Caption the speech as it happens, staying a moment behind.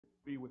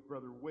be with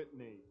Brother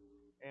Whitney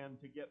and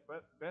to get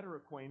better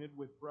acquainted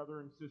with Brother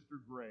and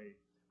Sister Gray.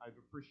 I've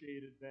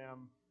appreciated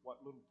them what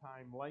little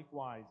time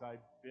likewise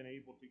I've been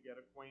able to get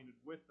acquainted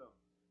with them.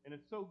 And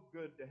it's so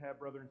good to have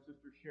Brother and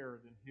Sister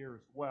Sheridan here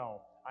as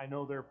well. I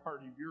know they're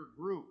part of your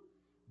group,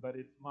 but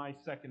it's my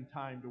second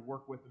time to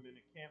work with them in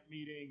a camp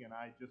meeting, and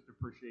I just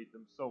appreciate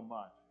them so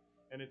much.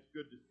 And it's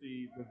good to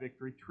see the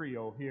Victory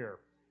Trio here.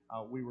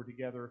 We were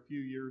together a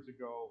few years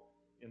ago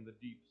in the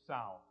Deep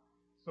South.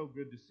 So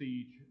good to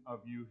see each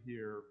of you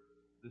here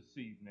this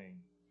evening.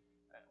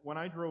 When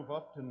I drove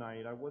up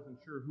tonight, I wasn't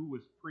sure who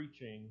was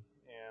preaching,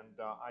 and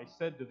I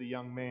said to the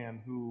young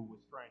man who was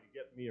trying to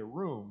get me a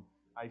room,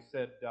 I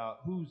said,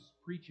 who's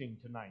preaching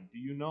tonight? Do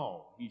you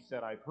know? He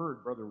said, I've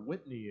heard Brother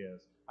Whitney is.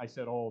 I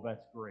said, oh,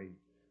 that's great.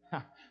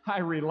 I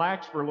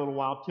relaxed for a little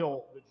while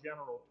till the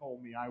general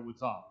told me I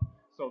was up.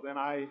 So then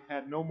I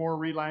had no more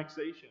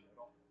relaxation.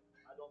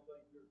 I don't think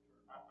your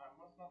turn. I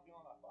must not be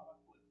on. I thought I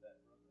flipped that.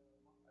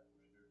 I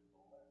pushed yours to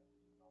the left.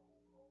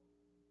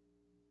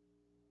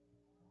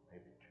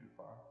 Maybe too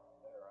far.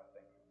 There, I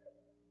think.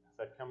 Is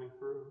that coming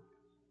through?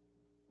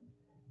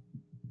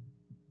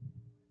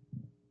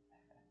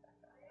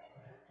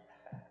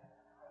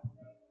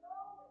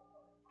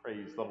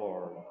 Praise the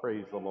Lord.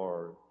 Praise the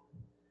Lord.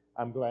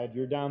 I'm glad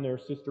you're down there,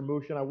 Sister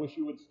Mushin. I wish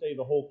you would stay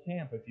the whole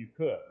camp if you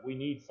could. We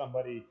need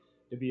somebody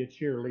to be a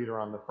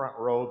cheerleader on the front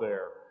row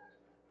there.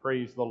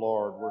 Praise the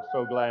Lord. We're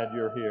so glad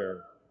you're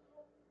here.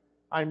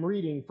 I'm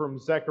reading from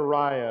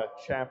Zechariah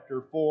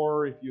chapter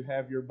 4. If you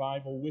have your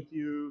Bible with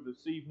you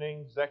this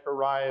evening,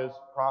 Zechariah's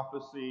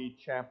prophecy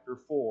chapter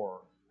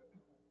 4.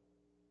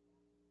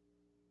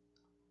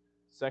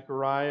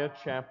 Zechariah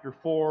chapter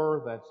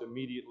 4, that's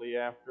immediately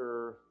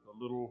after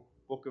the little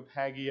book of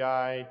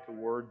Haggai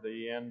toward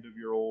the end of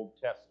your Old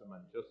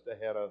Testament, just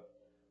ahead of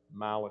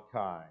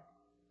Malachi.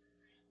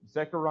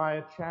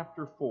 Zechariah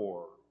chapter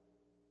 4.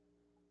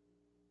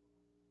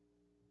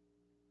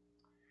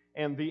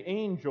 And the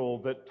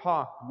angel that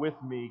talked with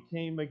me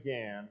came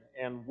again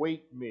and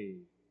waked me,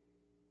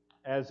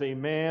 as a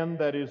man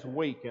that is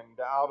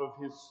wakened out of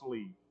his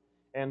sleep,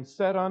 and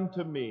said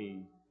unto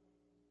me,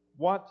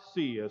 What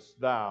seest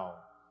thou?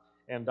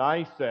 And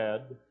I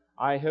said,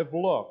 I have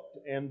looked,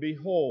 and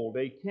behold,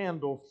 a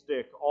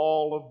candlestick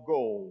all of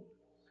gold,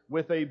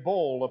 with a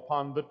bowl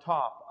upon the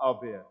top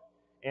of it,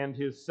 and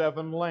his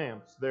 7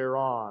 lamps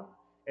thereon,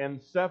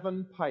 and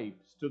 7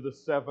 pipes to the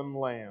 7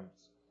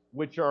 lamps,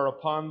 which are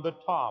upon the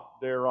top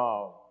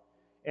thereof,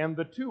 and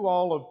the 2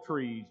 olive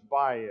trees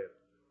by it,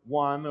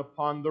 one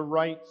upon the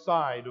right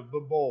side of the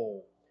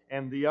bowl,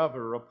 and the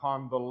other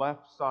upon the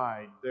left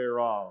side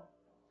thereof.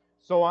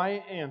 So I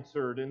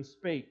answered and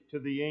spake to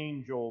the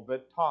angel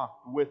that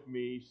talked with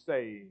me,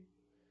 saying,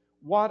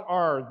 What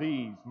are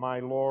these,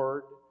 my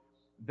Lord?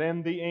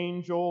 Then the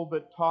angel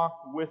that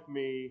talked with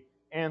me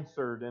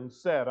answered and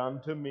said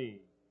unto me,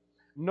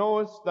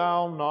 Knowest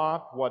thou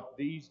not what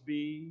these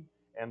be?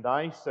 And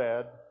I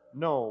said,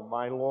 No,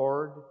 my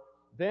Lord.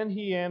 Then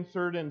he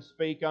answered and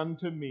spake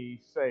unto me,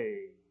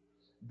 saying,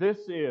 This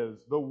is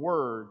the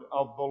word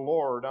of the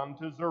Lord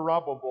unto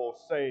Zerubbabel,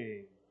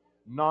 saying,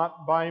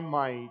 Not by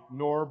might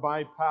nor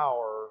by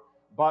power,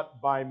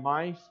 but by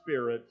my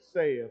Spirit,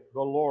 saith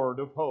the Lord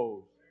of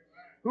hosts.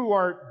 Who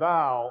art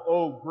thou,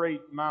 O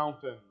great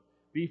mountain?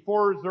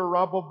 Before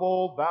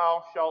Zerubbabel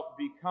thou shalt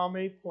become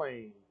a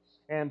plain,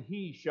 and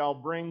he shall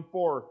bring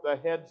forth the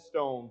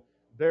headstone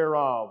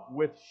thereof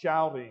with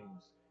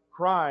shoutings,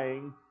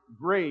 crying,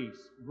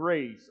 Grace,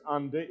 grace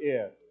unto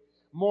it.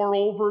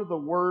 Moreover, the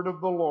word of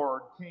the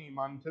Lord came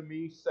unto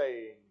me,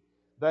 saying,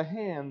 The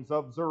hands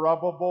of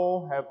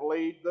Zerubbabel have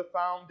laid the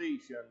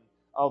foundation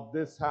of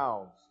this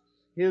house.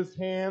 His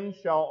hand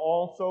shall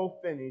also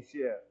finish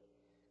it.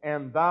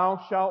 And thou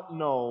shalt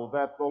know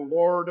that the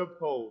Lord of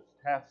hosts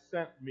hath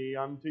sent me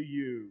unto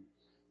you.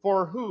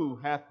 For who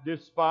hath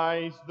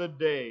despised the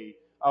day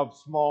of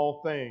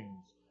small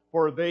things?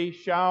 For they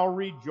shall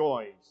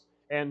rejoice,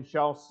 and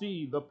shall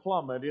see the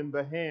plummet in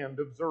the hand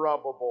of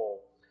Zerubbabel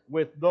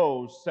with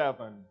those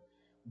 7.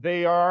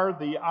 They are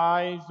the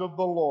eyes of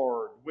the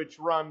Lord, which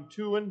run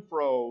to and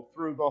fro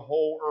through the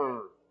whole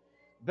earth.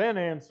 Then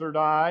answered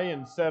I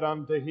and said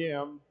unto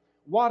him,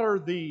 What are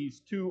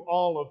these 2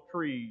 olive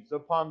trees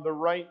upon the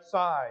right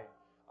side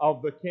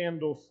of the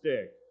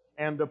candlestick,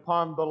 and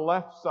upon the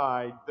left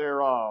side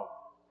thereof?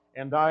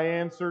 And I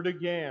answered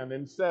again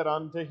and said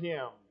unto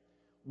him,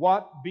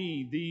 What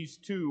be these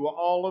 2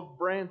 olive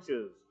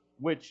branches,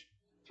 which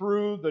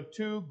through the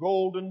 2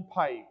 golden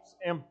pipes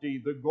empty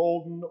the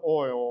golden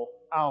oil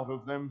out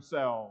of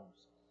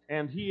themselves?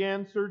 And he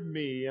answered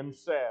me and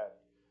said,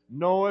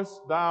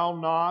 Knowest thou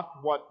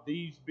not what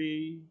these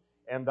be?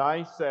 And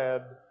I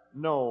said,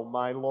 No,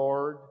 my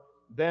Lord.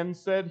 Then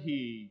said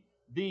he,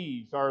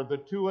 These are the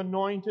 2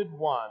 anointed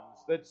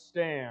ones that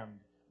stand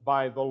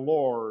by the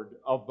Lord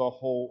of the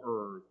whole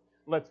earth.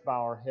 Let's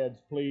bow our heads,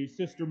 please.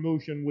 Sister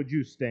Mushin, would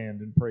you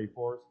stand and pray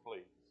for us,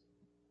 please?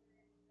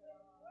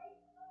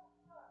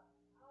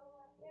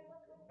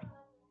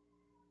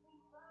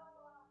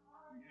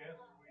 Yes,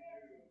 we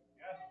do.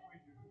 Yes, we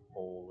do.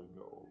 Holy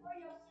Ghost.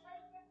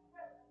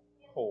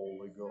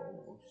 Holy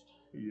Ghost.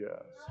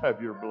 Yes,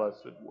 have your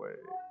blessed way.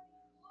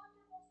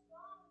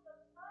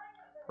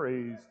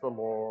 Praise the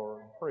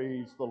Lord.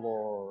 Praise the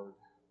Lord.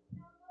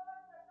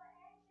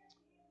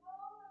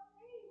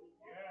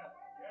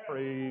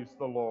 Praise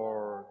the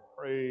Lord.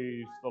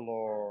 Praise the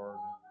Lord.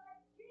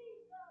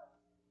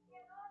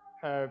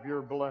 Have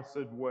your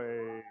blessed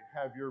way.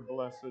 Have your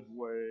blessed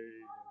way.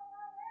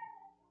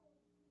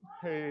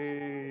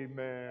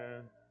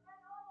 Amen.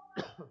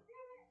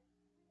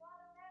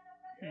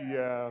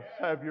 Yes,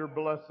 have your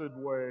blessed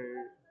way.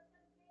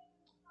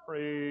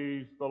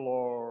 Praise the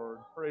Lord.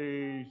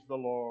 Praise the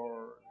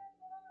Lord.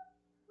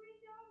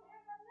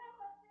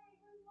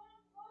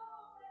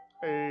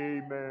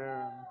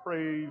 Amen.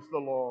 Praise the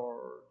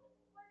Lord.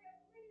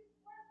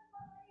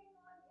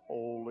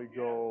 Holy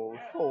Ghost,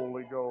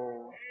 Holy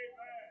Ghost.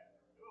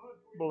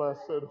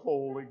 Blessed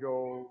Holy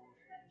Ghost.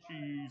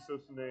 In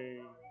Jesus'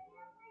 name.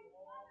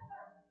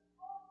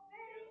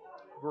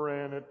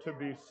 Grant it to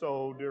be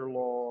so, dear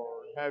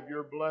Lord. Have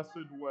your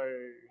blessed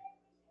way.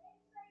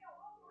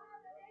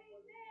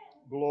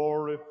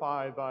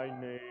 Glorify thy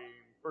name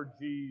for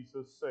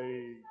Jesus'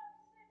 sake.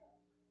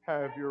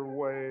 Have your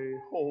way,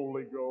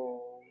 Holy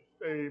Ghost.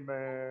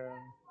 Amen.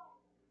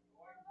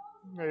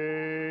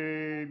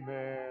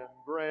 Amen.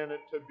 Grant it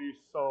to be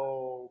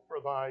so for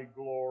thy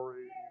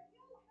glory.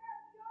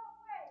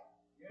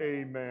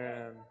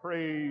 Amen.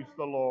 Praise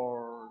the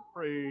Lord.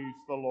 Praise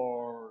the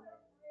Lord.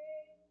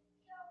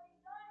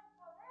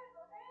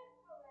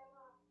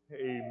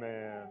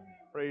 Amen.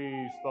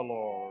 Praise the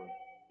Lord.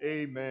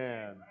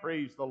 Amen.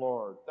 Praise the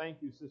Lord. Thank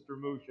you, Sister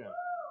Musha.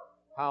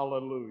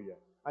 Hallelujah.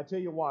 I tell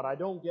you what, I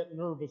don't get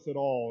nervous at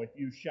all if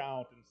you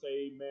shout and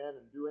say amen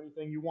and do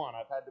anything you want.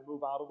 I've had to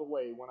move out of the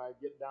way when I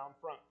get down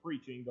front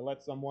preaching to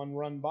let someone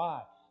run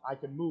by. I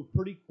can move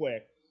pretty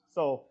quick.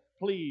 So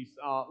please,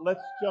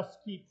 let's just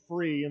keep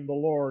free in the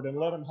Lord and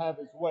let Him have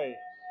His way.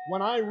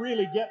 When I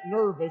really get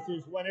nervous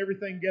is when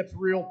everything gets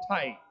real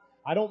tight.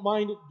 I don't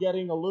mind it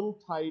getting a little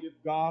tight if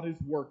God is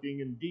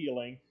working and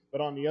dealing,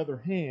 but on the other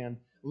hand,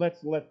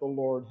 let's let the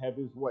Lord have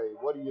His way.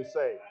 What do you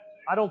say?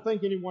 I don't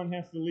think anyone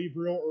has to leave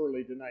real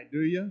early tonight,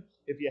 do you?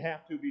 If you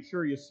have to, be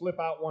sure you slip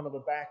out one of the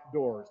back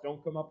doors.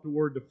 Don't come up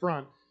toward the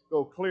front.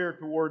 Go clear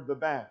toward the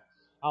back.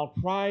 I'll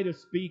try to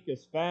speak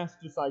as fast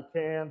as I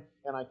can,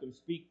 and I can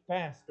speak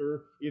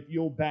faster if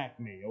you'll back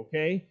me,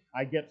 okay?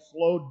 I get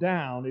slowed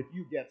down if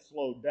you get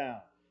slowed down.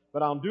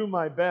 But I'll do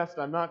my best.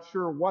 I'm not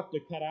sure what to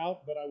cut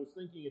out, but I was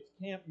thinking it's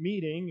camp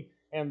meeting,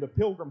 and the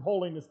Pilgrim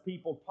Holiness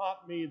people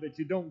taught me that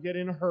you don't get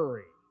in a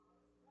hurry.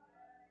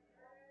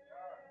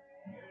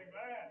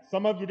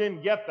 Some of you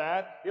didn't get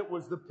that. It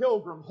was the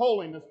Pilgrim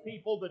Holiness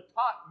people that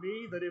taught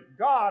me that if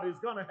God is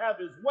going to have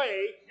His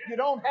way, you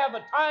don't have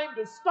a time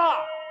to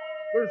stop.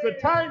 There's a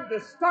time to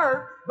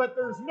start, but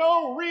there's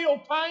no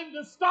real time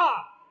to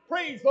stop.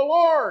 Praise the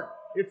Lord.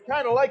 It's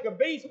kind of like a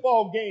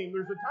baseball game.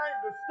 There's a time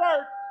to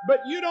start, but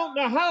you don't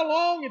know how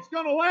long it's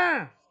going to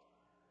last.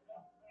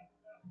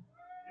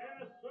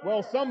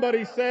 Well,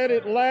 somebody said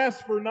it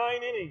lasts for 9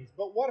 innings,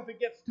 but what if it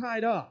gets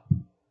tied up?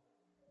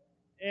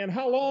 And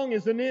how long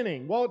is an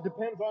inning? Well, it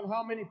depends on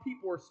how many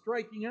people are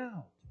striking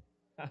out.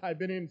 I've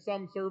been in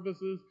some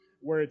services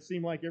where it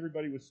seemed like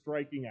everybody was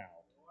striking out.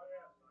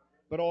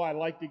 But I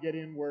like to get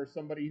in where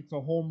somebody hits a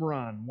home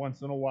run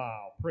once in a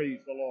while. Praise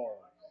the Lord.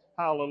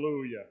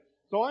 Hallelujah.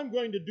 So I'm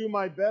going to do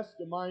my best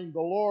to mind the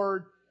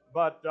Lord,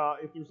 but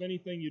if there's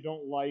anything you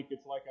don't like,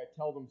 it's like I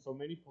tell them so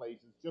many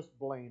places, just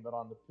blame it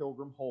on the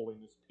Pilgrim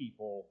Holiness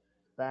people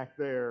back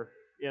there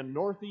in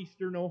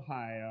northeastern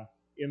Ohio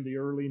in the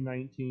early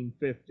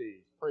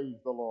 1950s.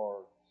 Praise the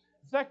Lord.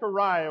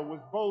 Zechariah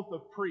was both a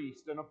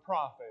priest and a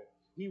prophet.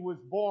 He was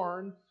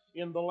born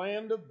in the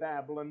land of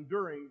Babylon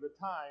during the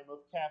time of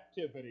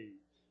captivity.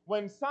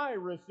 When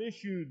Cyrus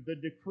issued the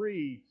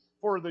decree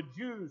for the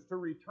Jews to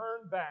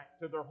return back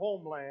to their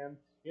homeland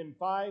in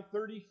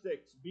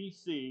 536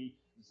 BC,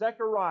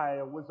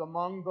 Zechariah was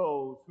among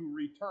those who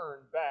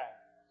returned back.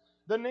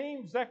 The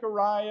name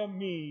Zechariah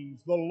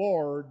means the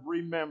Lord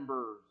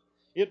remembers.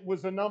 It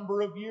was a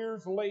number of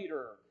years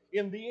later,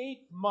 in the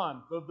 8th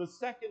month of the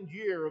 2nd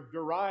year of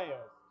Darius,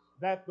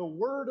 that the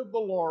word of the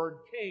Lord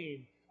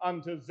came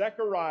unto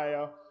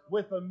Zechariah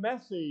with a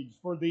message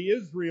for the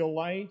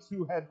Israelites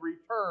who had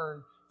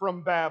returned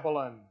from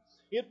Babylon.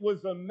 It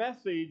was a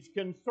message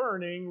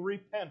concerning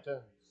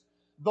repentance.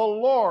 The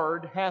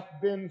Lord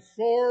hath been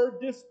sore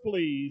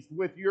displeased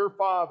with your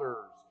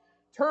fathers.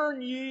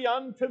 Turn ye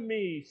unto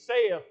me,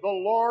 saith the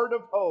Lord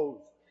of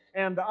hosts,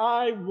 and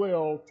I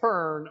will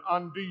turn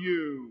unto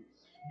you.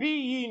 Be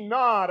ye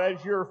not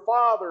as your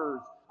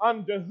fathers,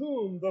 unto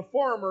whom the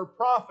former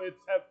prophets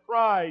have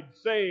cried,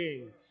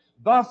 saying,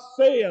 Thus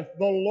saith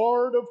the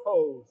Lord of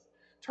hosts,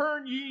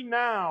 turn ye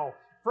now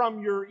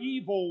from your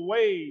evil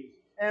ways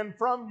and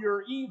from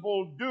your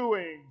evil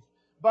doings.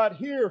 But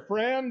hear,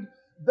 friend,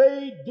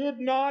 they did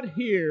not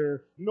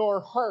hear nor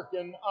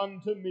hearken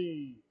unto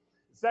me.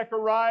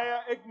 Zechariah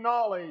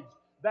acknowledged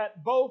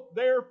that both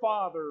their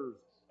fathers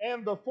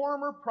and the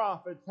former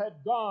prophets had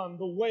gone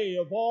the way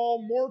of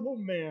all mortal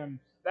men,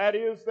 That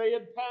is, they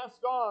had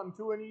passed on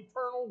to an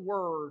eternal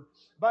Word.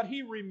 But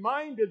He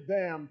reminded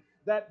them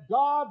that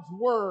God's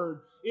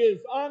Word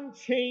is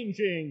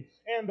unchanging,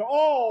 and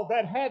all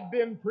that had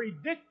been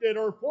predicted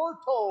or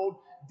foretold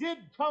did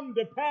come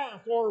to pass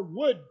or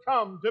would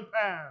come to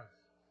pass.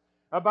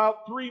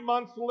 About 3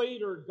 months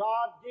later,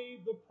 God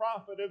gave the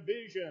prophet a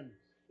vision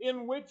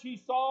in which he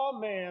saw a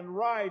man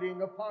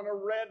riding upon a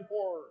red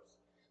horse.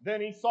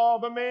 Then he saw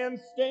the man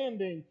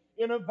standing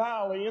in a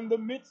valley in the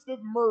midst of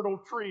myrtle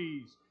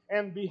trees,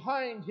 and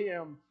behind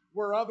him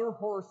were other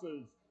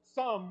horses.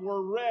 Some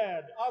were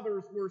red,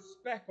 others were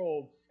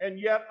speckled, and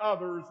yet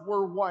others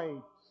were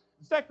white.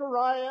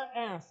 Zechariah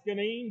asked an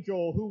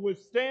angel who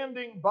was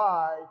standing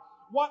by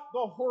what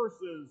the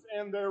horses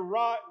and their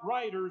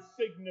riders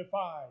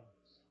signified.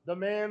 The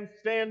man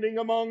standing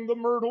among the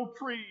myrtle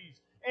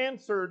trees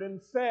answered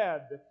and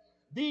said,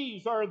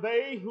 "These are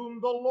they whom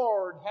the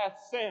Lord hath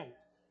sent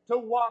to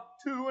walk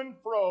to and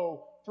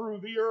fro through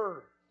the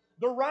earth."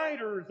 The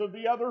riders of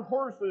the other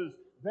horses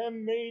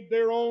then made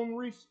their own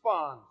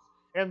response,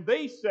 and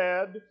they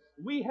said,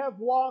 "We have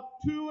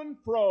walked to and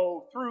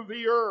fro through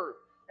the earth,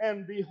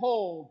 and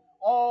behold,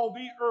 all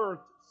the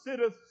earth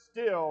sitteth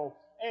still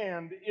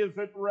and is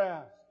at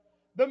rest."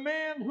 The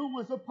man who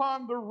was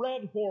upon the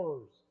red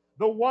horse,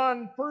 the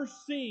one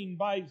first seen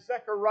by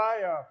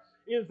Zechariah,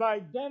 is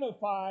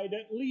identified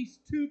at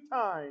least 2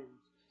 times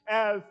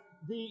as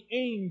the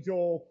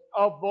angel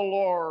of the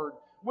Lord,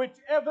 which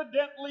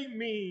evidently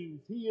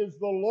means he is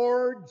the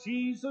Lord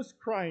Jesus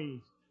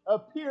Christ,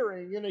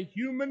 appearing in a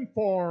human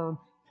form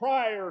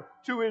prior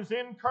to his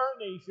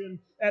incarnation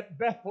at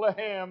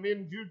Bethlehem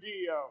in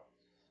Judea.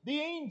 The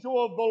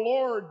angel of the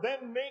Lord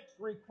then makes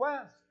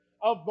request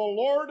of the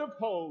Lord of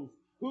hosts,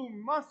 who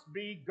must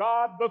be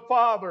God the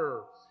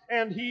Father,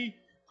 and he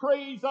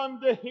prays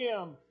unto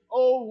him,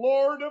 "O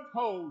Lord of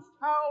hosts,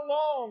 how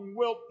long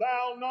wilt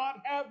thou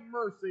not have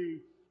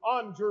mercy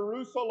on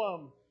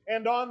Jerusalem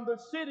and on the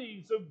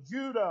cities of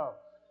Judah,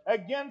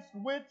 against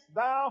which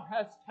thou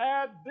hast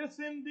had this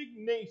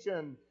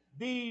indignation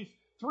these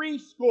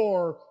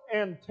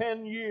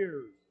 80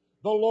 years?"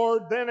 The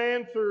Lord then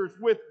answers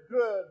with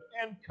good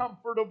and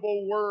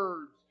comfortable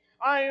words,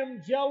 "I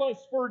am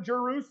jealous for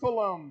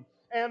Jerusalem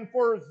and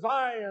for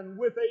Zion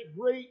with a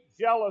great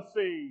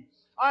jealousy.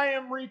 I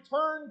am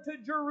returned to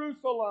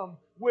Jerusalem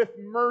with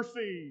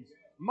mercies.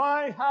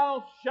 My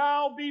house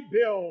shall be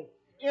built.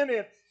 In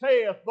it,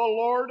 saith the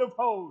Lord of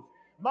hosts,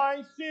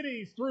 my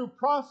cities through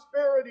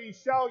prosperity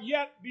shall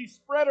yet be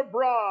spread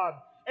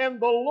abroad, and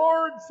the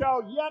Lord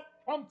shall yet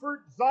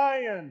comfort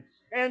Zion,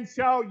 and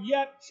shall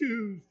yet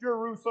choose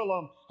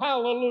Jerusalem."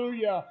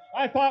 Hallelujah.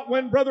 I thought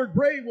when Brother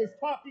Gray was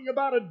talking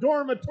about a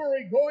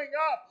dormitory going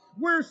up,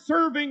 we're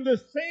serving the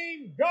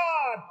same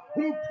God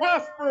who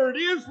prospered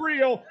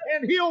Israel,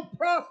 and He'll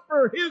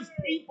prosper His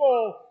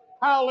people.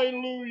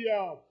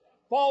 Hallelujah.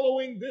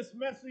 Following this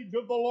message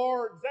of the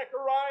Lord,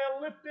 Zechariah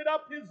lifted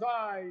up his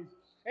eyes,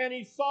 and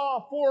he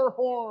saw 4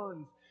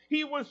 horns.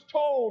 He was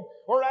told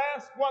or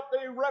asked what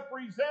they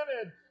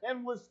represented,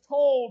 and was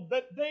told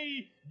that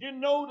they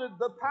denoted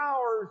the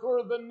powers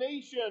or the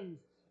nations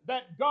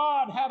that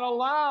God had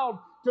allowed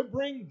to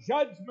bring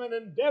judgment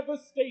and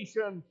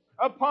devastation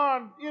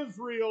upon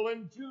Israel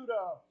and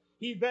Judah.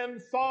 He then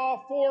saw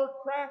 4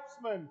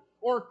 craftsmen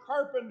or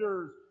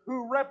carpenters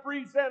who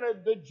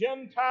represented the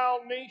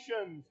Gentile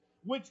nations,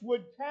 which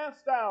would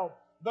cast out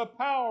the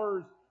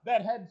powers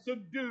that had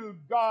subdued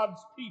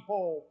God's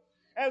people.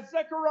 As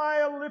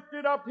Zechariah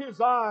lifted up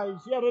his eyes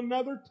yet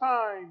another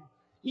time,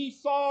 he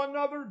saw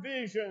another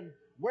vision,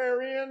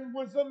 wherein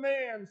was a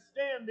man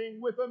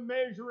standing with a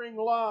measuring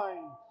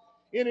line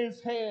in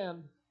his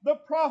hand. The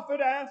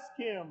prophet asked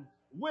him,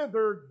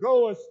 "Whither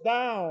goest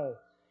thou?"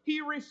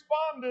 He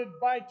responded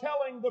by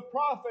telling the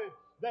prophet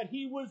that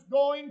he was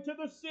going to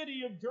the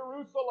city of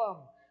Jerusalem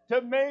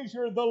to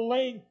measure the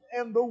length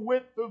and the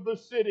width of the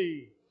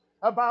city.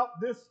 About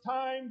this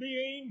time the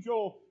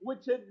angel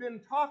which had been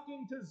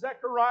talking to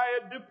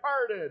Zechariah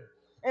departed,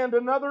 and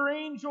another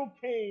angel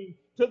came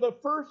to the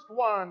first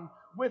one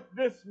with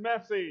this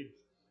message: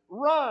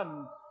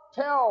 "Run,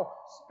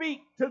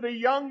 speak to the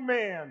young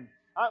man."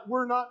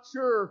 We're not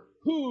sure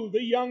who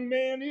the young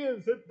man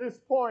is at this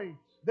point.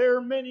 There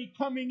are many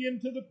coming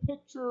into the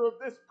picture of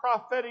this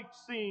prophetic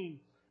scene.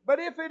 But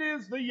if it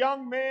is the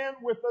young man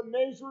with the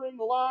measuring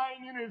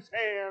line in his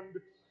hand,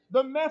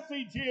 the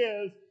message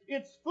is,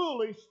 it's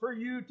foolish for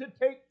you to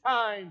take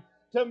time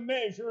to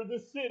measure the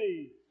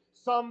city.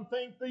 Some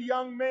think the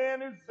young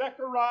man is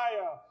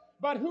Zechariah,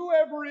 but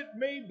whoever it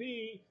may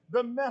be,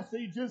 the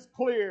message is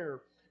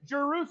clear.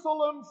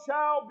 Jerusalem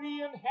shall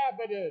be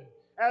inhabited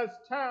as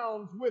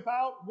towns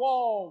without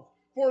walls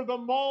for the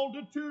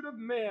multitude of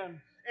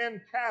men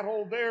and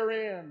cattle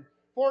therein.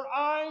 For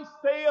I,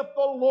 saith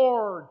the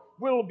Lord,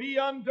 will be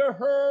unto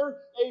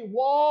her a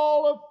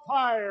wall of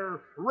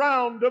fire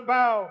round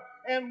about,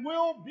 and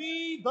will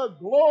be the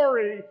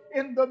glory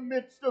in the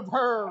midst of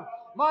her.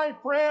 My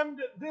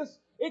friend, this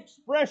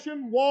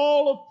expression,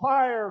 wall of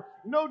fire,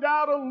 no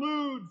doubt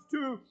alludes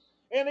to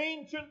an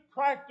ancient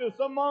practice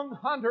among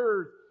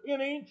hunters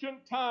in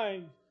ancient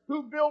times,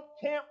 who built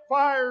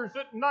campfires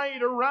at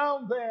night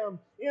around them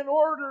in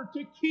order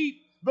to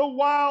keep the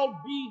wild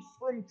beasts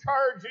from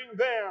charging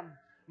them.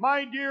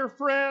 My dear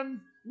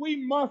friends, we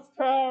must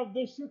have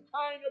the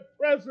Shekinah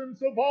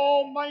presence of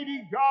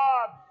Almighty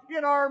God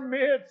in our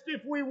midst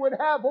if we would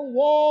have a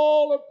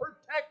wall of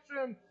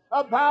protection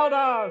about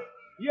us.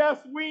 Yes,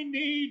 we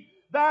need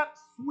that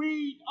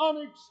sweet,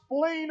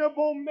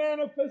 unexplainable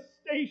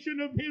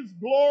manifestation of His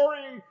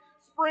glory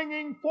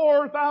springing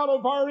forth out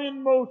of our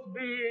inmost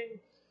being.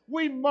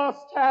 We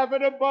must have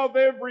it above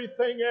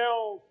everything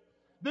else.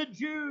 The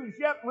Jews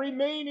yet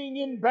remaining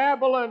in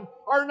Babylon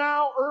are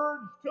now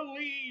urged to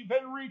leave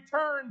and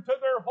return to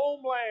their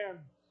homeland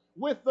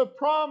with the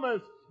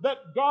promise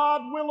that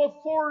God will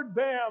afford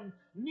them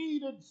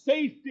needed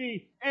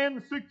safety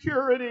and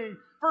security.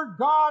 For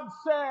God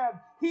said,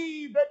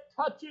 "He that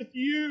toucheth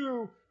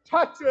you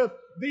toucheth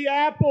the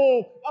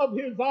apple of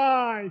His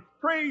eye."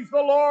 Praise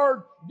the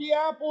Lord. The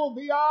apple of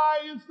the eye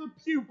is the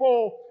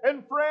pupil.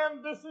 And friend,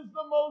 this is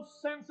the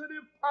most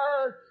sensitive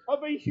part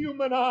of a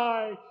human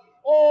eye.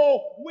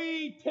 Oh,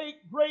 we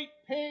take great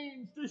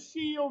pains to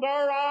shield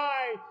our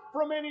eye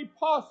from any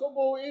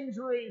possible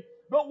injury.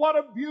 But what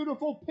a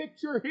beautiful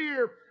picture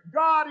here.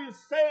 God is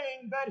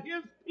saying that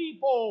His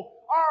people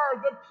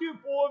are the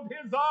pupil of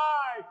His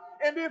eye.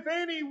 And if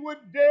any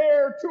would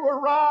dare to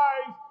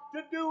arise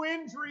to do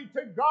injury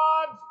to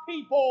God's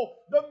people,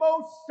 the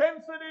most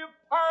sensitive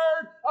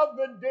part of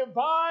the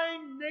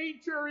divine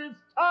nature is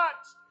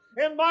touched.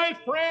 And my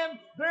friend,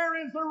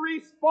 there is a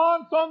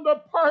response on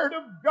the part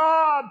of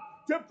God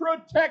to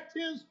protect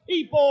His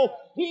people.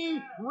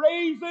 He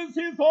raises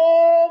His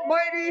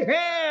almighty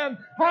hand.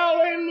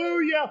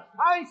 Hallelujah.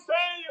 I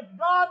say, if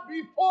God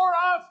be for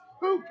us,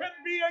 who can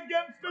be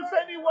against us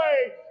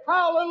anyway?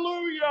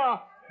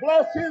 Hallelujah.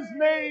 Bless His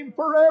name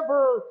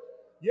forever.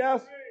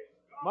 Yes,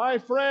 my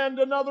friend,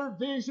 another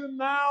vision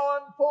now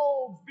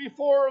unfolds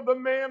before the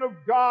man of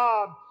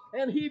God,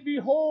 and he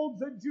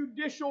beholds a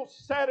judicial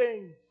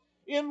setting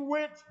in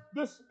which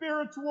the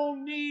spiritual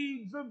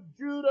needs of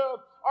Judah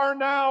are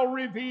now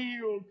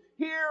revealed.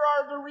 Here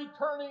are the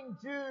returning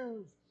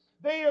Jews.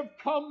 They have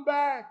come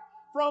back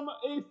from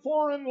a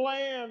foreign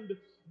land.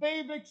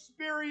 They've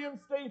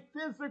experienced a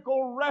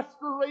physical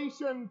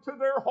restoration to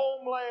their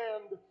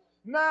homeland.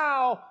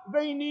 Now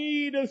they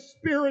need a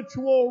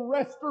spiritual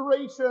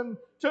restoration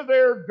to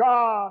their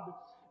God.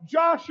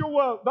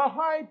 Joshua, the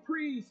high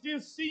priest,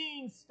 is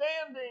seen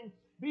standing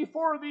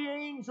before the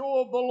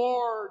angel of the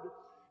Lord.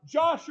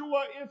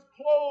 Joshua is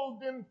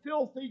clothed in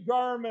filthy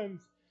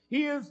garments.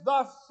 He is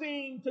thus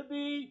seen to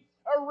be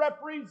a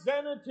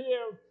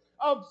representative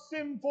of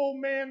sinful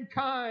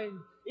mankind,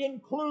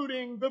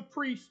 including the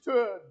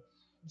priesthood.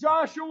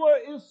 Joshua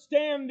is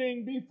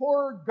standing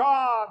before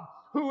God,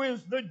 who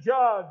is the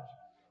judge.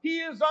 He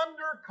is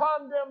under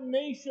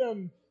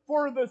condemnation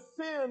for the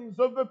sins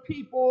of the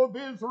people of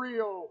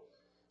Israel.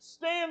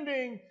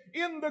 Standing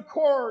in the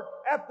court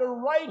at the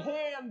right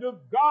hand of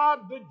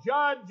God the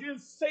judge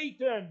is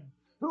Satan,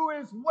 who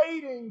is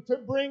waiting to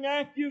bring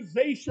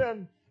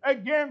accusation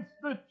against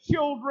the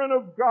children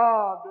of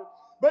God.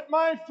 But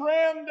my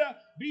friend,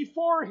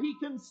 before he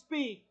can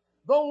speak,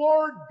 the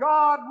Lord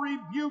God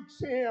rebukes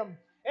him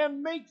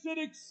and makes it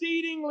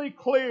exceedingly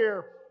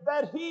clear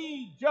that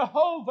He,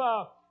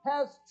 Jehovah,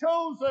 has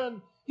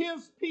chosen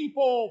His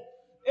people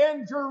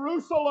in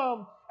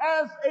Jerusalem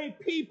as a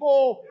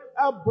people,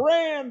 a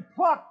brand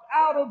plucked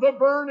out of the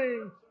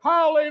burning.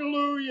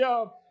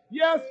 Hallelujah.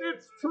 Yes,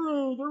 it's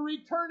true. The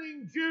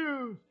returning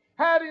Jews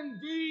had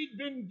indeed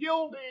been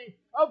guilty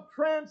of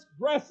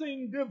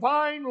transgressing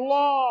divine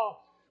law,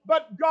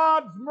 but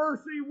God's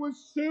mercy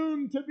was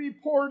soon to be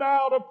poured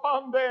out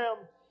upon them.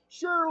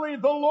 Surely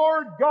the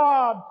Lord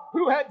God,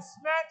 who had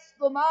snatched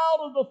them out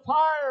of the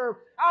fire,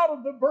 out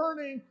of the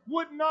burning,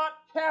 would not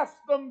cast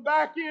them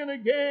back in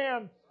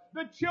again.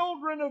 The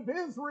children of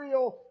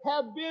Israel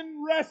have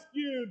been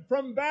rescued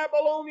from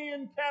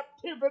Babylonian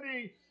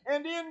captivity,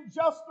 and in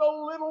just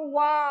a little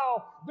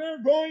while,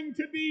 they're going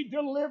to be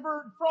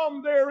delivered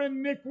from their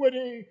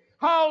iniquity.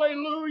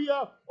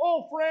 Hallelujah.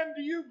 Oh, friend,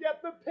 do you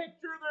get the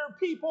picture? There are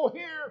people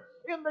here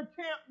in the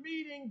camp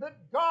meeting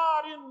that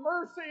God in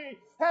mercy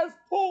has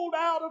pulled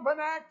out of an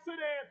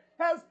accident,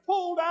 has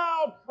pulled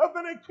out of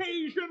an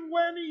occasion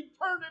when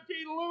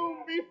eternity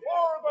loomed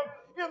before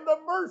them. In the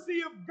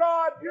mercy of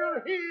God,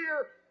 you're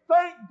here.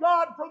 Thank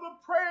God for the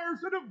prayers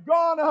that have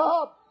gone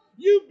up.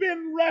 You've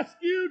been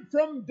rescued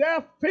from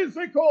death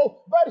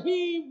physical, but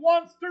He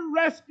wants to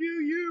rescue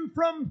you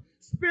from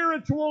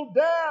spiritual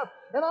death.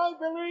 And I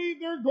believe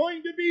there are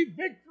going to be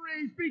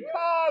victories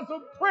because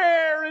of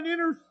prayer and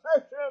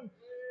intercession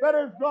that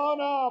has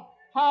gone up.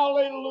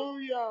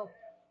 Hallelujah.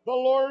 The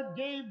Lord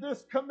gave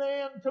this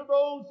command to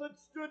those that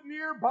stood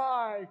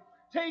nearby.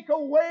 Take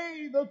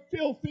away the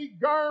filthy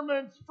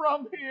garments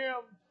from him.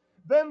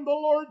 Then the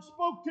Lord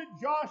spoke to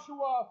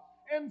Joshua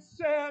and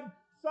said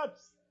such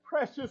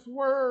precious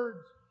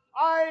words.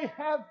 I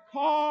have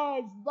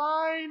caused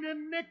thine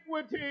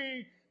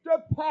iniquity to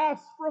pass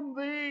from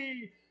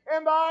thee,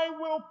 and I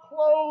will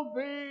clothe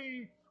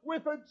thee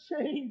with a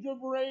change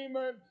of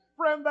raiment.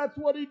 Friend, that's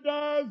what He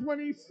does when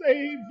He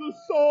saves a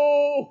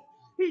soul.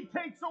 He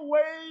takes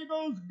away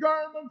those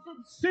garments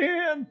of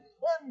sin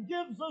and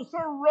gives us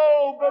a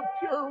robe of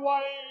pure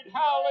white.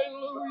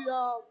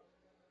 Hallelujah.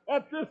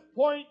 At this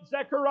point,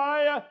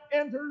 Zechariah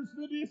enters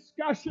the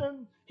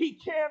discussion. He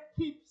can't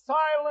keep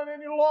silent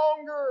any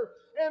longer.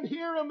 And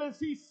hear him as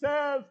he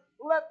says,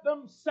 let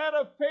them set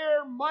a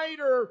fair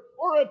mitre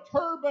or a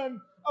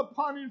turban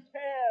upon his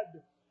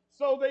head.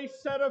 So they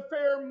set a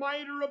fair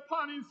mitre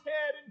upon his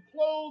head and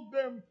clothed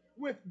him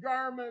with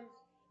garments.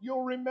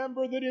 You'll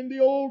remember that in the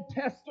Old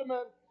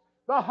Testament,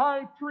 the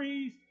high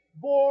priest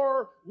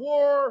wore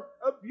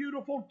a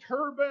beautiful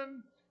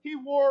turban. He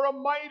wore a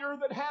mitre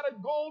that had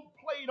a gold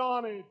plate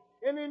on it,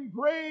 and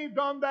engraved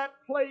on that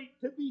plate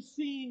to be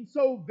seen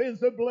so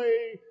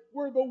visibly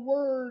were the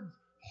words,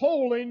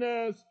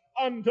 Holiness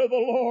unto the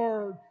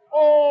Lord.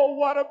 Oh,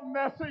 what a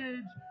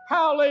message.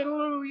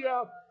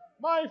 Hallelujah.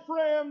 My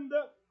friend,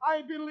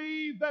 I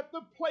believe that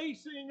the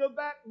placing of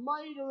that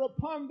mitre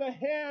upon the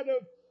head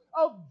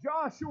of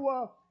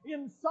Joshua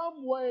in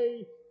some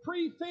way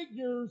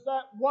prefigures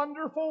that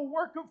wonderful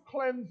work of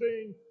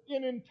cleansing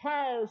in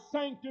entire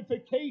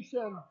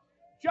sanctification.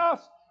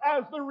 Just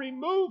as the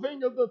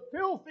removing of the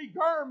filthy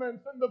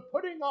garments and the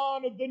putting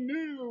on of the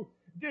new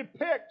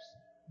depicts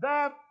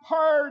that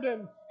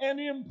pardon and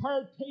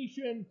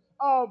impartation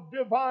of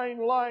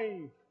divine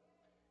life.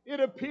 It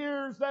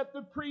appears that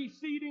the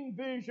preceding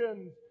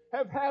visions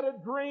have had a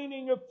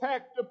draining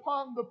effect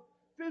upon the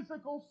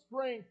physical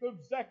strength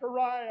of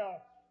Zechariah,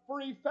 for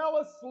he fell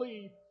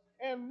asleep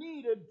and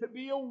needed to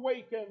be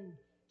awakened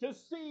to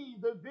see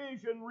the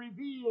vision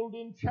revealed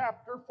in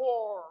chapter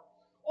 4.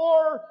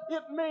 Or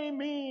it may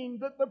mean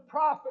that the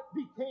prophet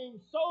became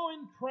so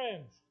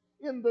entrenched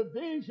in the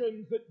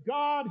visions that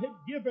God had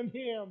given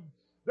him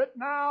that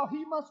now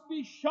he must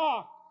be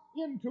shocked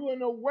into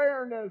an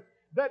awareness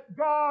that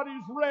God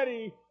is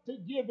ready to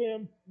give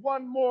him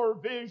one more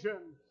vision.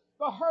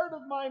 The heart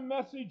of my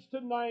message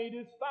tonight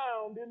is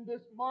found in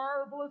this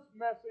marvelous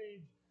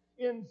message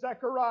in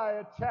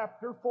Zechariah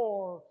chapter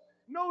 4.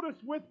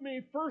 Notice with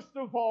me, first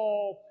of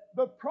all,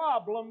 the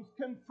problems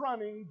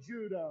confronting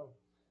Judah.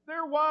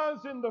 There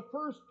was, in the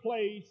first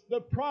place,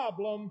 the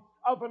problem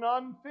of an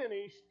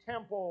unfinished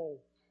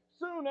temple.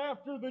 Soon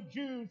after the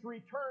Jews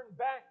returned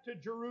back to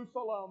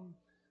Jerusalem,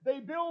 they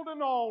built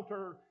an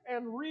altar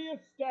and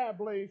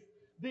reestablished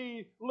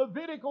the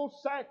Levitical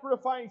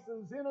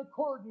sacrifices in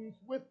accordance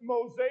with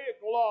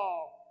Mosaic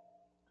law.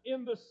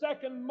 In the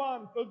second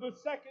month of the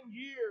second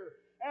year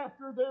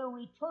after their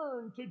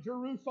return to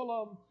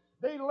Jerusalem,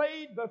 they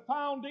laid the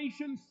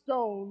foundation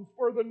stones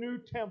for the new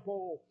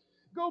temple.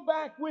 Go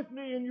back with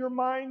me in your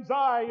mind's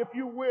eye, if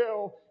you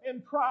will,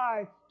 and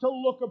try to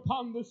look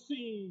upon the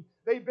scene.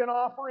 They've been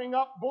offering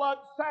up blood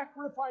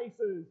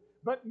sacrifices,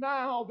 but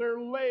now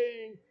they're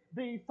laying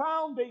the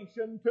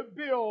foundation to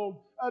build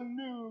a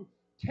new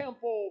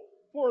temple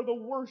for the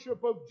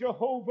worship of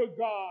Jehovah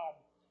God.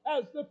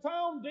 As the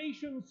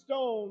foundation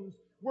stones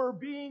were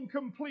being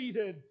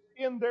completed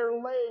in their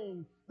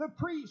laying, the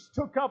priests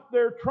took up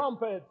their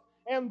trumpets,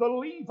 and the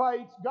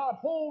Levites got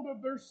hold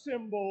of their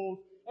cymbals,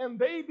 and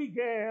they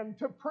began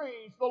to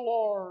praise the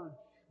Lord.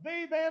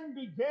 They then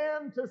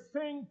began to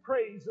sing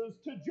praises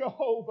to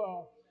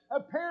Jehovah.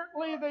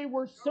 Apparently they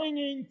were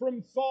singing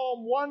from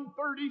Psalm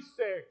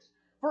 136,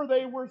 for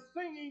they were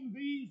singing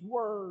these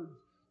words,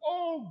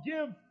 Oh,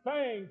 give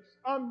thanks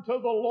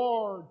unto the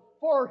Lord,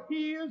 for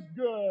He is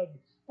good,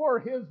 for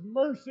His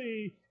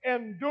mercy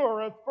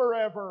endureth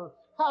forever.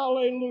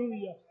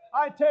 Hallelujah.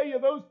 I tell you,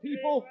 those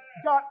people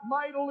got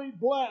mightily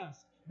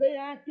blessed. They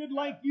acted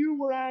like you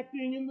were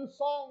acting in the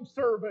song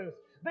service.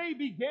 They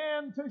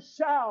began to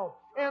shout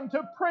and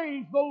to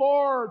praise the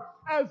Lord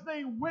as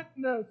they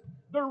witnessed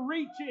the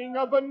reaching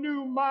of a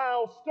new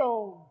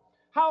milestone.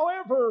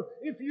 However,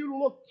 if you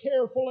look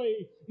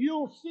carefully,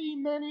 you'll see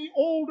many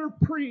older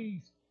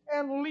priests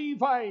and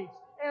Levites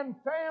and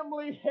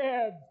family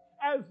heads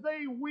as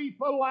they weep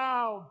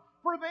aloud,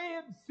 for they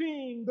had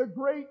seen the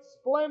great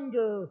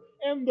splendor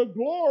and the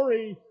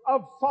glory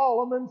of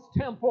Solomon's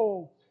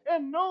temple.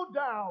 And no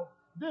doubt,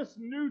 this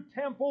new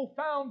temple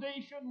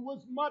foundation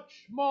was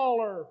much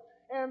smaller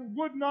and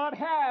would not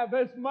have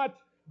as much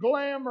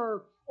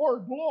glamour or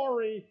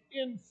glory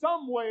in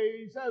some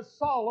ways as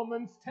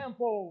Solomon's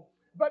temple.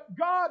 But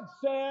God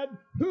said,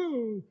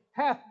 Who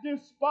hath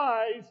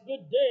despised the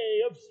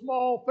day of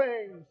small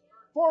things?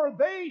 For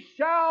they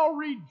shall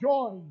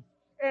rejoice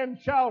and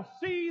shall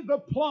see the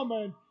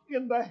plummet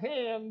in the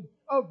hand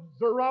of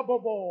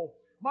Zerubbabel.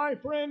 My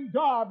friend,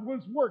 God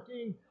was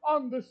working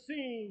on the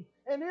scene,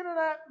 and in an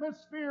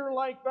atmosphere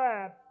like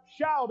that,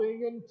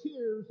 shouting and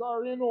tears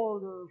are in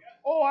order.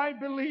 Oh, I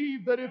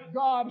believe that if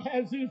God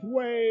has His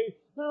way,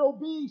 there will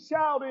be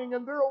shouting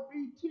and there will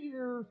be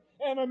tears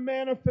and a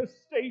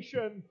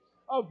manifestation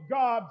of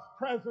God's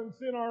presence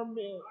in our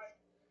midst.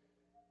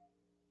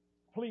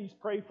 Please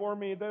pray for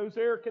me. Those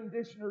air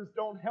conditioners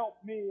don't help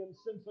me in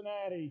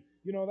Cincinnati.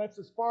 You know, that's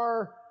as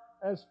far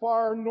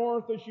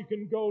north as you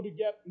can go to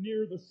get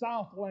near the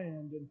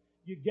Southland.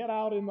 You get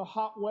out in the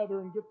hot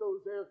weather and get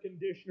those air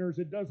conditioners,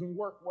 it doesn't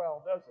work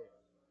well, does it?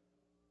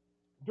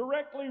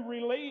 Directly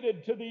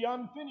related to the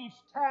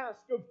unfinished task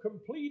of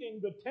completing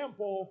the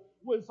temple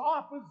was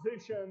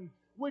opposition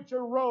which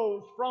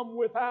arose from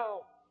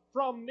without,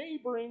 from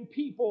neighboring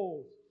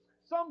peoples.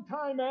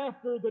 Sometime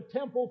after the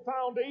temple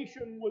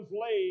foundation was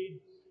laid,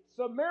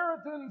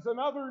 Samaritans and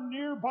other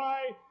nearby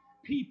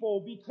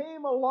people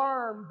became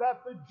alarmed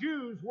that the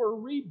Jews were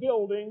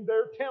rebuilding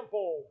their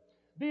temple.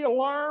 The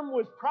alarm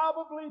was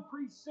probably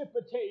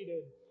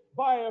precipitated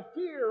by a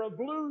fear of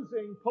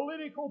losing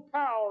political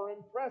power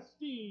and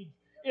prestige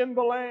in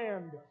the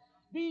land.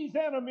 These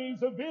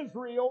enemies of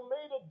Israel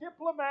made a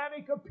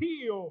diplomatic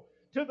appeal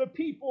to the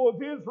people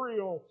of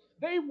Israel.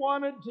 They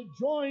wanted to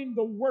join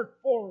the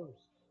workforce.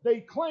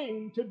 They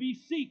claimed to be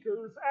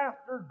seekers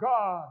after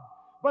God.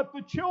 But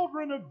the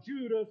children of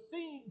Judah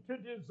seemed to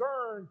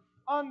discern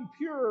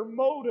unpure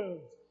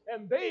motives,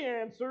 and they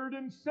answered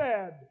and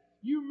said,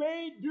 "You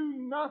may do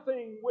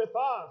nothing with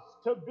us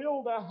to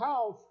build a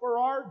house for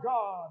our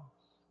God,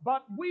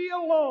 but we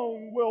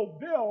alone will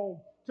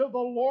build to the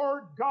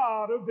Lord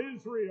God of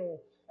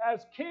Israel,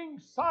 as King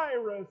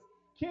Cyrus,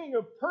 king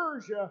of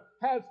Persia,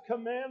 has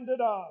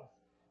commanded us."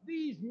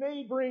 These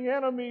neighboring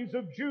enemies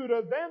of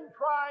Judah then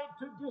tried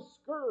to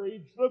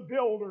discourage the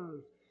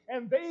builders,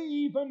 and they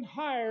even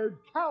hired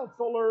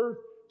counselors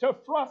to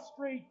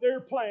frustrate their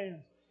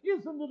plans.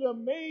 Isn't it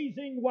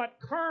amazing what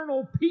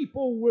carnal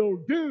people will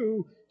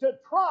do to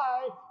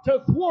try to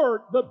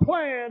thwart the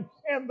plan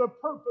and the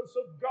purpose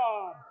of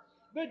God?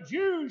 The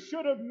Jews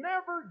should have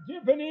never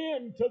given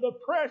in to the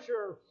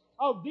pressure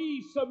of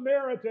these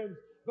Samaritans,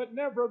 but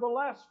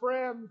nevertheless,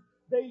 friends,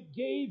 they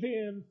gave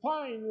in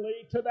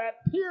finally to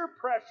that peer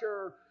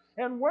pressure.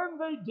 And when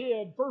they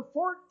did, for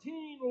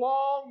 14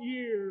 long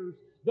years,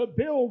 the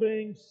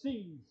building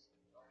ceased.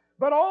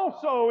 But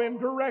also in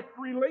direct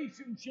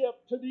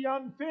relationship to the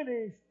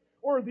unfinished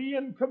or the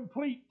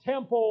incomplete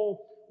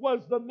temple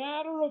was the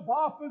matter of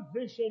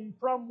opposition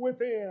from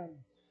within.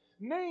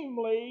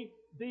 Namely,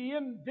 the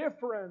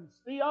indifference,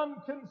 the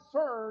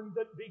unconcern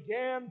that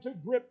began to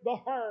grip the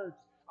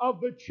hearts of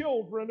the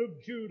children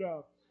of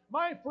Judah.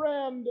 My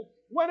friend,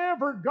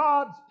 whenever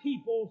God's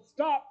people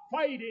stop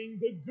fighting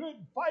the good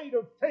fight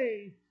of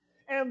faith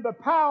and the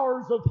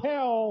powers of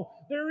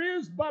hell, there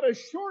is but a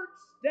short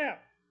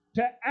step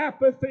to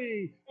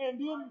apathy and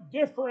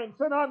indifference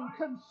and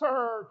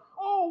unconcern.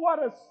 Oh,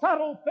 what a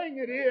subtle thing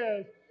it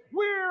is.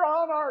 We're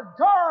on our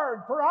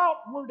guard for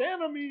outward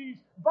enemies,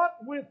 but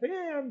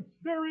within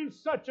there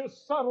is such a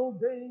subtle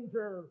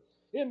danger.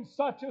 In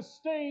such a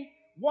state,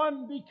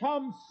 one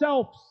becomes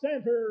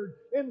self-centered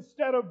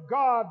instead of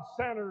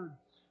God-centered.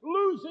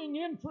 Losing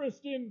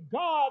interest in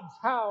God's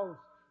house,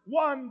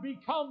 one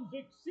becomes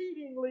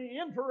exceedingly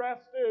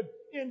interested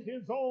in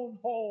his own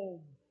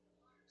home.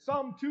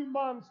 Some 2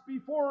 months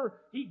before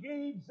he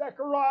gave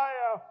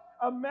Zechariah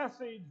a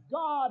message,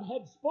 God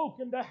had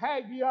spoken to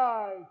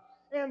Haggai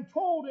and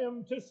told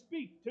him to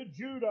speak to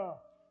Judah.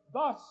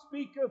 "Thus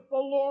speaketh the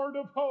Lord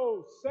of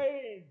hosts,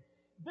 saying,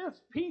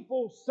 This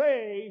people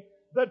say,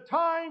 the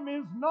time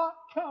is not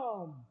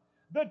come,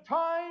 the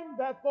time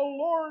that the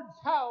Lord's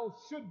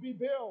house should be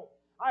built."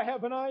 I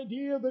have an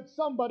idea that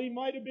somebody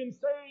might have been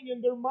saying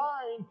in their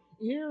mind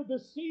here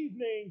this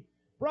evening,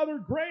 "Brother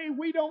Gray,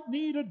 we don't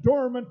need a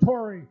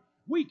dormitory.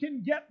 We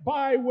can get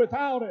by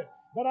without it."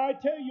 But I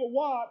tell you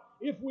what,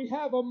 if we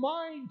have a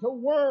mind to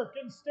work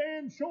and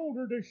stand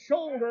shoulder to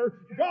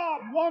shoulder,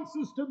 God wants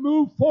us to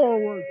move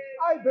forward.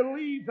 I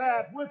believe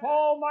that with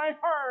all my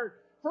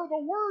heart. For the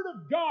Word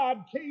of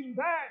God came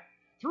back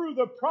through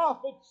the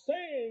prophet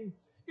saying,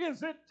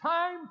 "Is it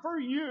time for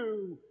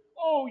you,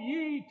 O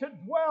ye, to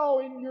dwell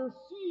in your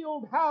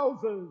sealed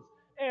houses,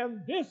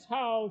 and this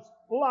house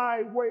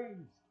lie waste?"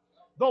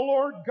 The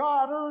Lord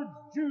God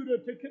urged Judah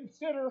to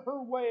consider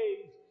her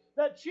ways,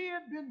 that she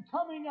had been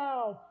coming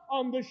out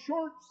on the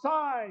short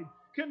side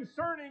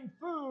concerning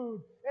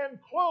food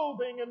and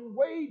clothing and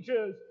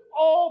wages,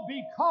 all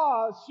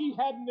because she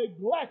had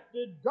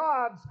neglected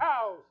God's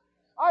house.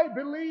 I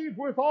believe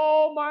with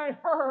all my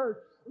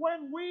heart,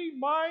 when we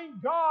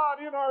mind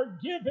God in our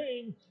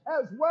giving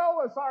as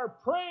well as our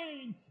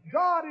praying,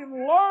 God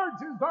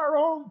enlarges our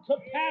own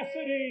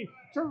capacity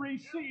to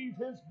receive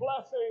His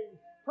blessing.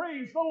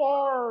 Praise the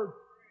Lord.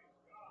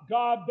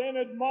 God then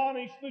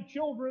admonished the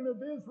children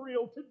of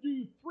Israel to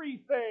do 3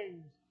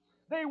 things.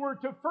 They were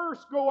to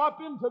first go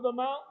up into the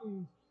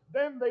mountains,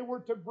 then they were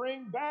to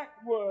bring back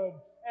wood,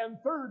 and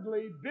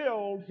thirdly,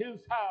 build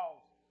His house.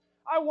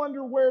 I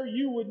wonder where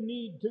you would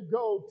need to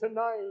go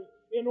tonight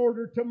in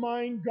order to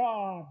mind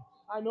God.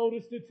 I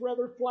noticed it's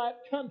rather flat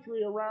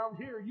country around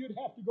here. You'd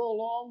have to go a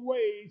long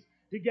ways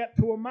to get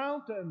to a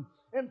mountain.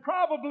 And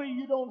probably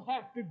you don't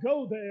have to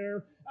go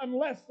there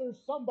unless there's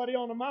somebody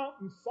on a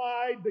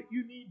mountainside that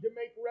you need to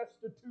make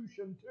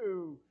restitution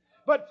to.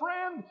 But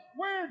friend,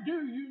 where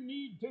do you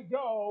need to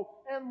go,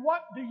 and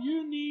what do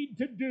you need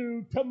to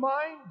do to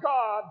mind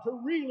God, to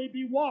really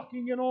be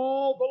walking in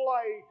all the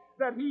light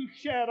that He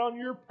shed on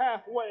your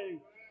pathway?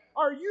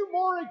 Are you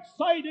more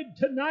excited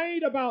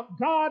tonight about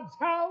God's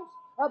house,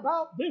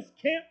 about this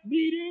camp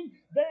meeting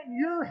than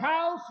your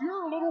house,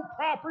 your little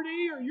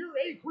property, or your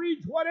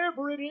acreage,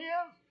 whatever it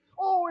is.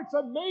 Oh, it's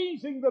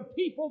amazing the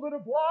people that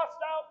have lost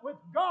out with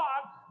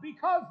God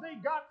because they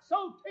got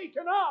so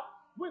taken up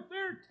with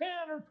their 10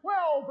 or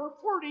 12 or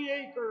 40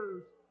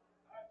 acres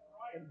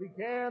and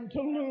began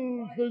to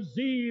lose the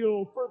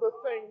zeal for the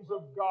things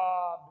of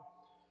God.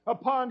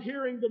 Upon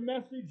hearing the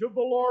message of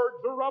the Lord,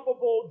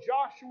 Zerubbabel,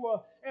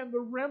 Joshua, and the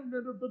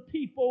remnant of the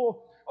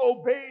people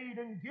obeyed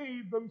and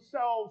gave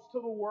themselves to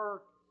the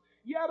work.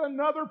 Yet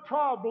another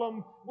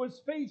problem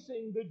was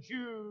facing the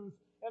Jews,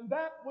 and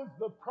that was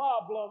the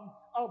problem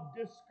of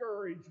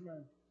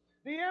discouragement.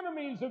 The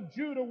enemies of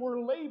Judah were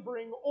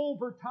laboring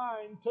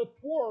overtime to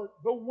thwart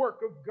the work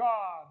of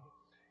God.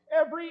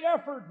 Every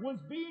effort was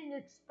being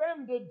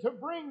expended to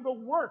bring the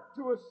work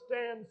to a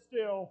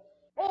standstill.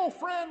 Oh,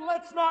 friend,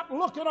 let's not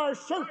look at our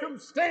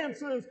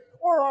circumstances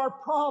or our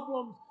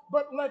problems,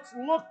 but let's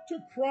look to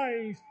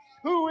Christ,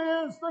 who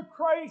is the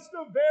Christ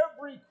of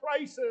every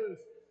crisis,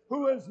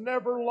 who has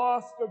never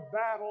lost a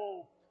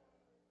battle.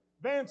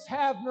 Vance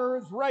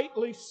Havner has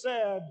rightly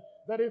said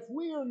that if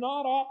we are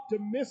not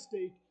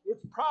optimistic,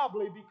 it's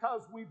probably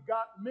because we've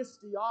got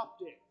misty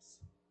optics.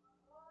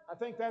 I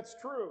think that's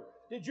true.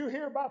 Did you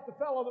hear about the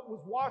fellow that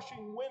was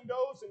washing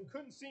windows and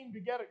couldn't seem to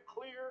get it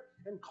clear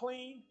and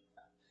clean?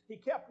 He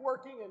kept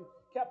working and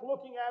kept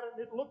looking at it,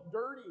 and it looked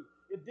dirty.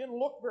 It didn't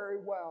look very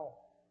well.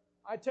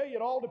 I tell you,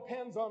 it all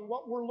depends on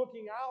what we're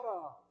looking out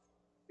of.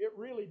 It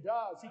really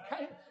does. He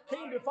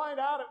came to find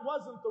out it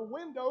wasn't the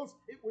windows,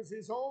 it was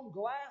his own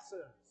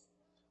glasses.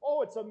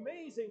 Oh, it's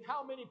amazing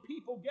how many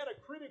people get a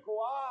critical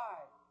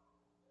eye.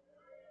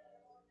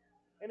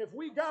 And if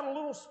we've got a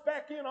little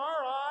speck in our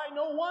eye,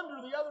 no wonder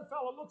the other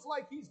fellow looks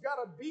like he's got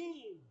a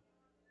beam.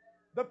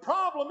 The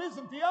problem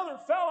isn't the other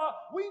fella.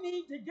 We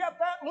need to get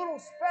that little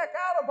speck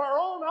out of our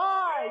own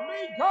eye.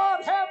 May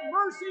God have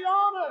mercy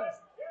on us.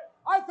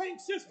 I think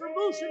Sister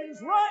Mushin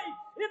is right.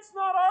 It's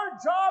not our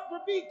job to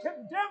be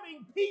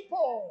condemning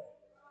people.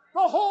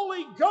 The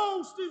Holy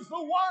Ghost is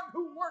the one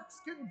who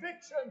works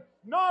conviction,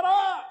 not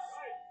us.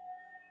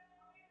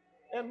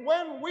 And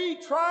when we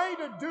try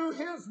to do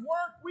His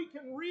work, we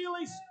can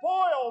really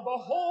spoil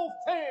the whole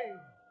thing.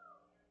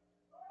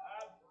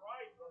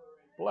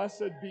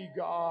 Blessed be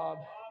God.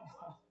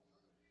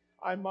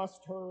 I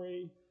must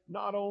hurry.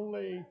 Not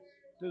only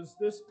does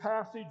this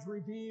passage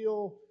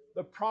reveal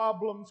the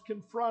problems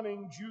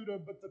confronting Judah,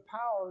 but the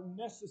power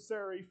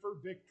necessary for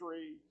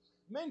victory.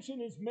 Mention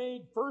is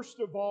made, first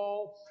of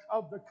all,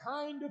 of the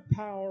kind of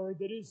power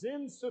that is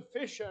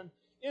insufficient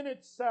in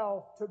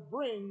itself to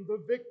bring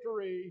the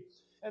victory,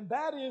 and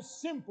that is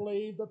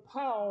simply the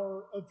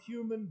power of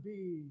human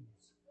beings.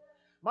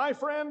 My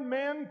friend,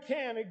 men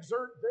can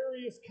exert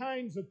various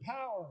kinds of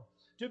power,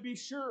 to be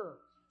sure,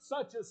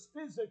 such as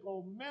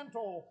physical,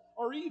 mental,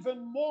 or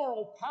even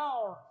moral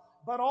power.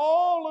 But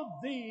all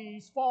of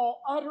these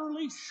fall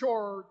utterly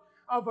short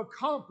of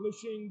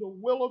accomplishing the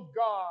will of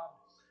God.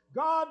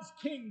 God's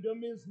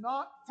kingdom is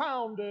not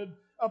founded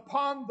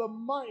upon the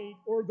might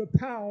or the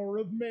power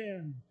of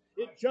men.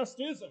 It just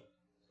isn't.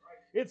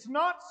 It's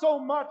not so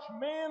much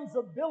man's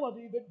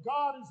ability that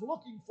God is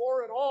looking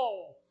for at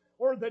all,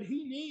 or that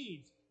He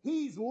needs.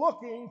 He's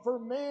looking for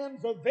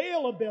man's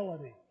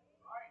availability.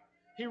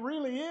 He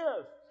really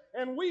is.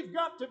 And we've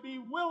got to be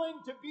willing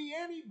to be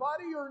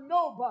anybody or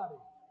nobody.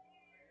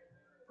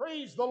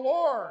 Praise the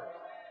Lord.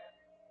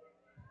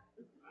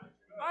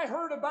 I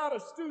heard about a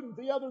student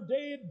the other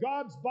day at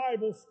God's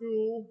Bible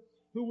School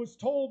who was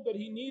told that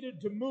he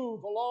needed to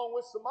move along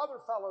with some other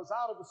fellows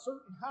out of a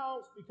certain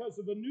house because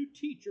of a new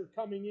teacher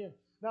coming in.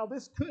 Now,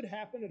 this could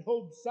happen at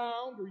Hobe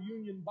Sound or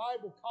Union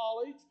Bible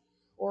College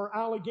or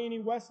Allegheny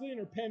Wesleyan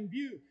or Penn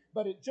View,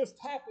 but it just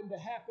happened to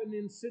happen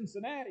in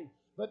Cincinnati.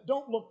 But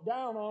don't look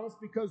down on us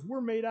because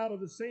we're made out of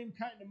the same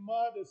kind of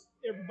mud as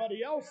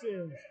everybody else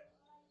is.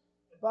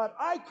 But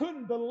I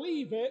couldn't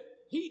believe it.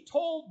 He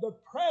told the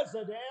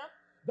president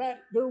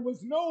that there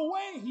was no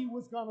way he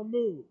was going to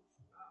move.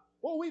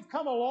 Well, we've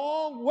come a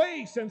long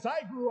way since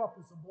I grew up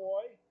as a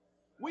boy.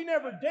 We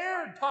never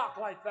dared talk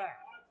like that.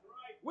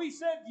 We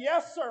said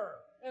yes, sir,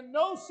 and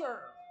no, sir.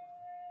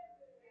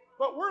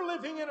 But we're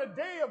living in a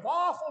day of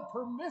awful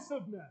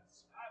permissiveness.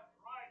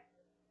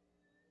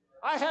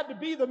 I had to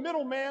be the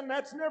middleman.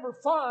 That's never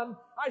fun.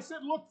 I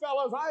said, look,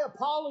 fellas, I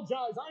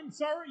apologize. I'm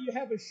sorry you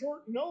have a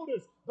short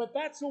notice, but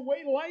that's the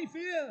way life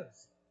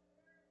is.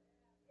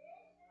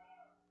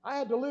 I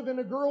had to live in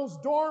a girls'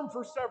 dorm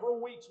for several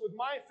weeks with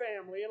my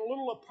family in a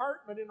little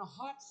apartment in a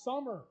hot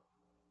summer.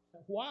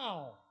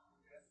 Wow.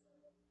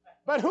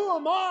 But who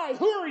am I?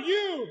 Who are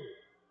you?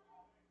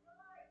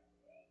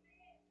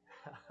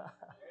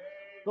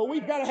 But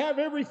we've got to have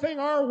everything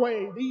our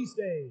way these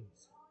days.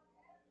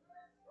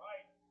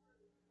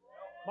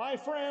 My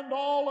friend,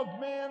 all of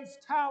man's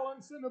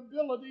talents and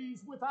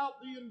abilities without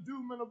the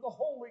endowment of the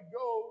Holy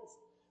Ghost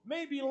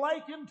may be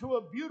likened to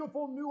a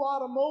beautiful new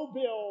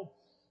automobile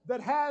that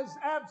has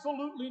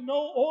absolutely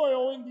no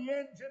oil in the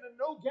engine and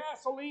no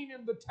gasoline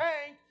in the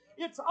tank.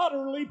 It's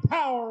utterly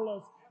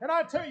powerless. And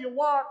I tell you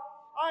what,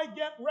 I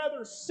get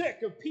rather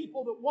sick of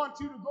people that want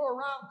you to go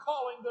around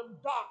calling them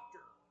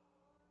doctor.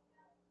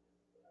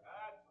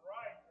 That's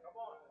right. Come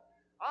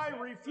on.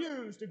 I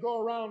refuse to go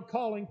around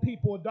calling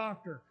people a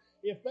doctor.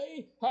 If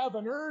they have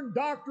an earned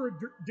doctorate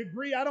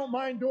degree, I don't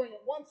mind doing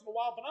it once in a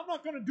while, but I'm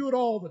not going to do it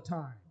all the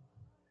time.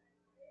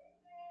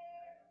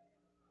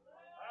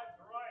 That's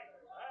right.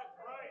 That's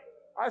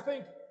right. I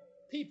think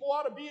people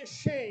ought to be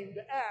ashamed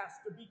to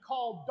ask to be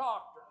called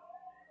doctor.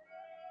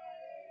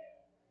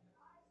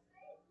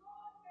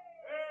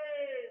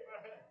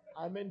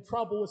 I'm in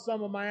trouble with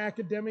some of my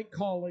academic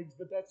colleagues,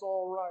 but that's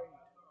all right.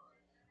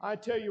 I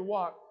tell you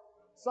what,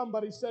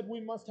 somebody said we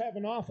must have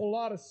an awful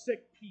lot of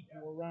sick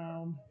people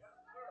around.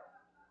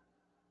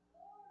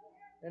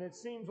 And it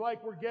seems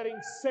like we're getting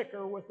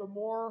sicker with the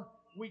more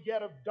we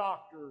get of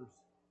doctors.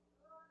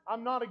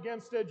 I'm not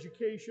against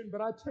education, but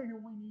I tell you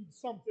we need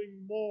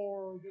something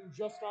more than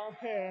just our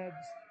heads.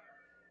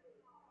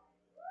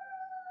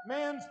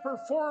 Man's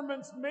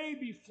performance may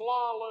be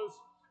flawless,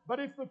 but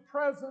if the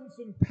presence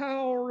and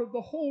power of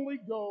the Holy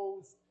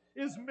Ghost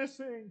is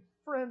missing,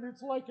 friend,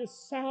 it's like a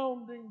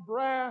sounding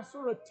brass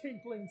or a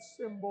tinkling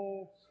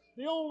cymbal.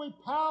 The only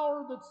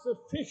power that's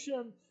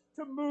sufficient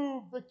to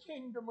move the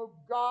kingdom of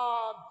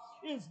God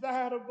is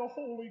that of the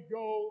Holy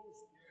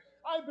Ghost.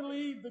 I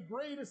believe the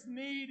greatest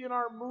need in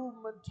our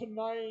movement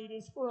tonight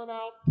is for an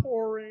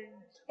outpouring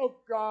of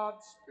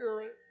God's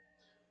Spirit.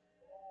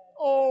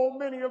 Oh,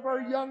 many of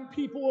our young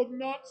people have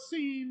not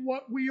seen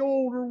what we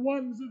older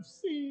ones have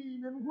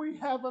seen, and we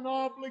have an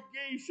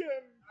obligation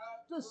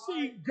to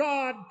see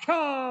God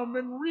come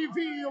and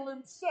reveal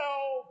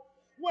Himself.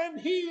 When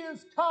He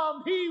is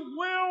come, He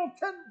will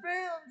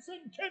convince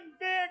and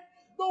convict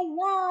the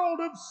world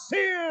of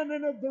sin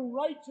and of the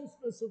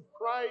righteousness of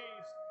Christ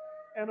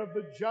and of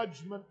the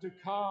judgment to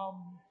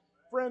come.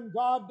 Friend,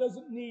 God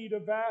doesn't need a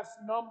vast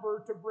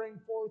number to bring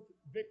forth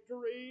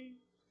victory.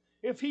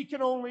 If He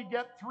can only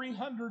get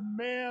 300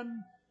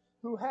 men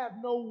who have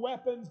no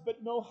weapons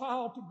but know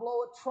how to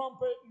blow a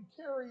trumpet and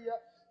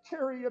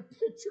carry a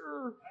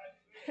pitcher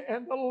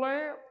and a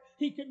lamp,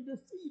 He can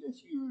defeat a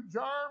huge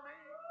army.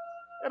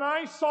 And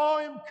I saw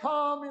Him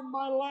come in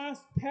my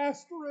last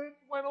pastorate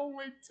when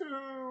only 2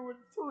 and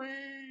 3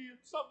 and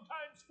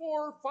sometimes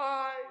 4 or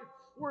 5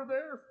 were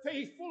there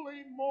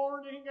faithfully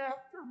morning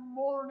after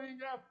morning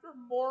after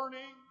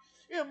morning,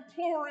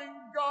 imploring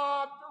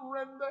God to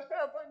rend the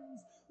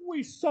heavens.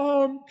 We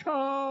saw Him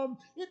come.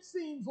 It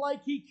seems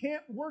like He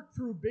can't work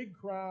through big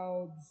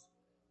crowds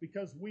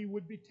because we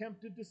would be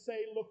tempted to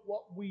say, look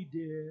what we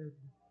did.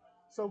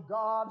 So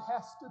God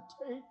has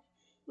to take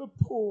the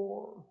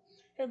poor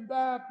and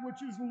that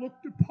which is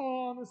looked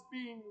upon as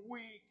being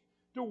weak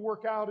to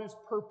work out His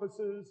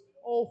purposes.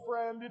 Oh,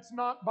 friend, it's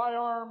not by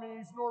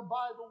armies nor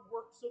by the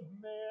works of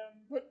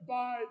men, but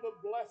by the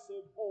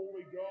blessed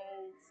Holy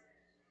Ghost.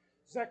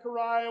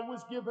 Zechariah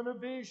was given a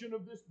vision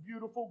of this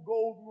beautiful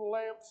golden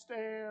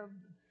lampstand.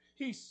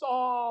 He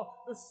saw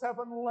the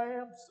 7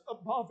 lamps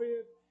above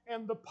it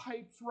and the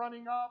pipes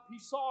running up. He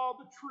saw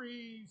the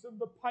trees and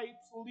the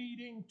pipes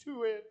leading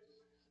to it.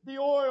 The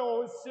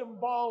oil is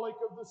symbolic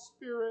of the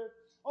Spirit.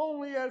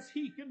 Only as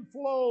He can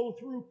flow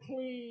through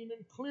clean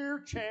and clear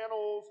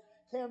channels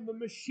can the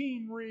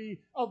machinery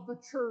of the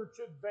church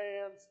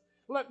advance.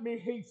 Let me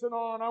hasten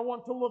on. I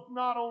want to look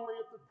not only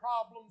at the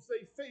problems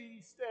they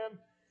faced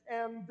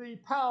and the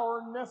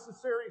power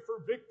necessary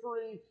for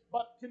victory,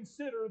 but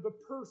consider the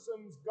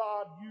persons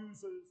God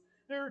uses.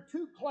 There are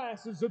 2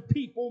 classes of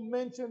people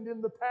mentioned in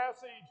the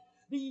passage.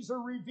 These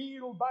are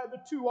revealed by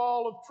the 2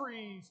 olive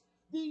trees.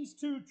 These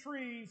 2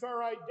 trees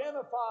are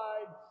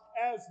identified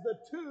as the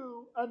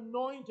 2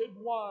 anointed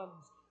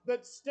ones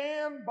that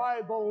stand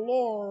by the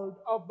Lord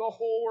of the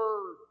whole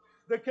earth.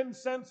 The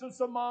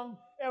consensus among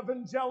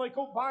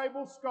evangelical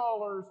Bible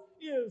scholars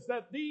is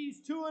that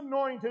these 2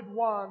 anointed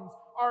ones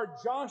are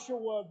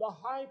Joshua the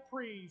high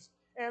priest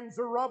and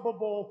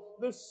Zerubbabel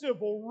the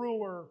civil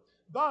ruler.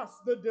 Thus,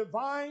 the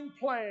divine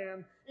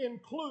plan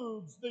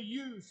includes the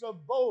use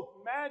of both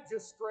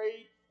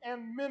magistrate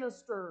and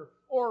minister,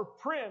 or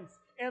prince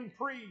and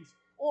priest.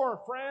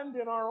 Or, friend,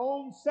 in our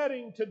own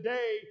setting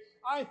today,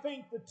 I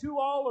think the 2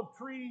 olive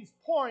trees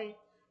point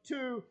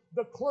to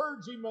the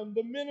clergyman,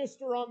 the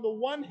minister on the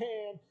one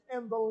hand,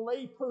 and the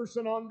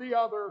layperson on the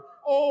other.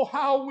 Oh,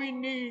 how we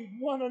need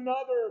one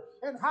another,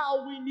 and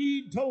how we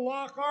need to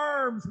lock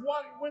arms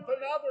one with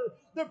another.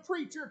 The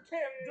preacher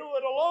can't do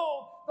it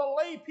alone. The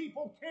lay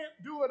people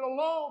can't do it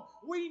alone.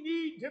 We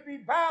need to be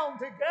bound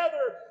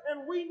together,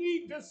 and we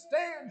need to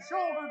stand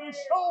shoulder to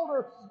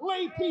shoulder.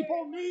 Lay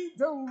people need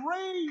to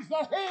raise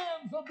the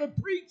hands of the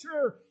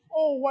preacher.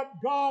 Oh, what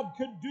God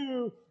could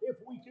do if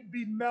we could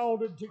be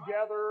melded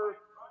together.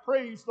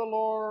 Praise the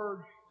Lord.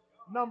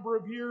 A number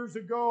of years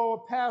ago,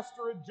 a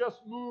pastor had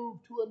just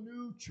moved to a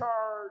new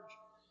charge.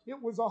 It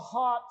was a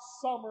hot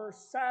summer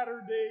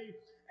Saturday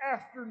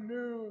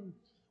afternoon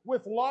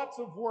with lots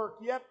of work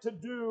yet to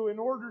do in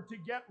order to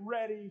get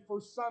ready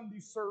for Sunday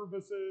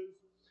services.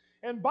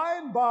 And by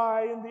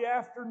in the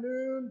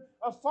afternoon,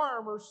 a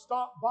farmer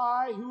stopped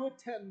by who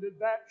attended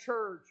that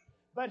church.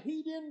 But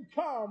he didn't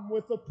come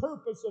with the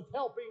purpose of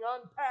helping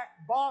unpack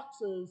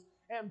boxes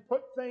and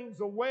put things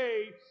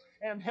away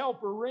and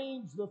help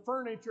arrange the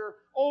furniture.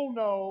 Oh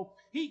no,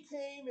 he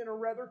came in a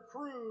rather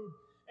crude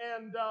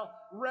and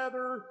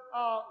rather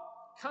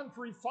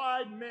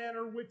countrified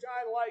manner, which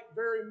I like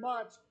very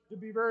much, to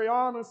be very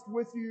honest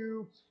with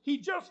you. He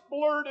just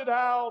blurted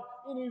out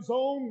in his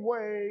own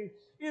way,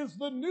 "Is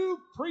the new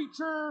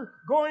preacher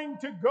going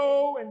to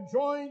go and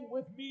join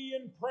with me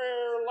in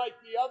prayer like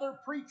the other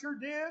preacher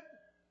did?"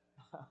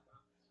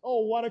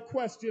 Oh, what a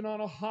question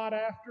on a hot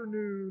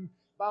afternoon.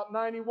 About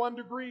 91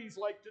 degrees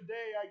like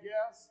today, I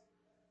guess.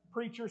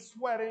 Preacher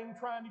sweating,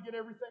 trying to get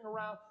everything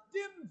around.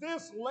 Didn't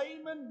this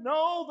layman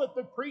know that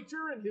the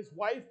preacher and his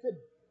wife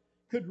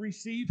could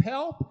receive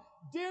help?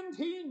 Didn't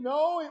he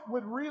know it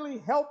would really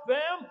help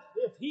them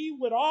if he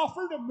would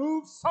offer to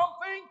move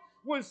something?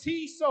 Was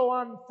he so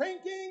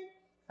unthinking?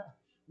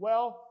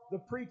 Well, the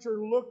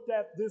preacher looked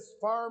at this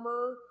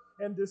farmer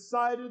and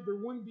decided there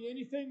wouldn't be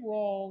anything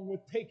wrong with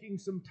taking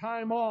some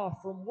time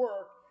off from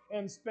work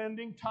and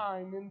spending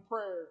time in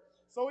prayer.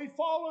 So he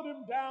followed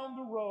him down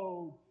the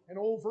road and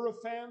over a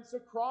fence,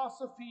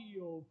 across a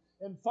field,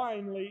 and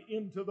finally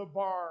into the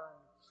barn.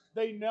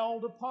 They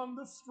knelt upon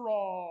the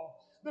straw.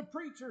 The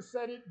preacher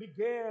said it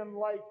began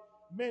like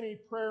many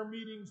prayer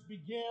meetings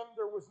begin.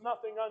 There was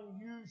nothing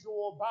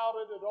unusual about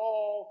it at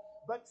all.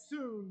 But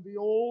soon the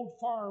old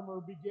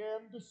farmer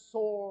began to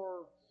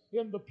soar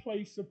in the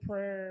place of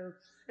prayer.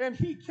 And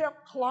he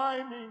kept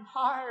climbing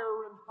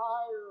higher and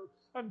higher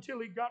until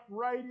he got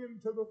right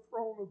into the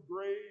throne of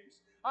grace.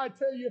 I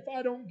tell you, if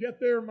I don't get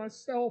there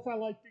myself, I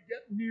like to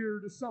get near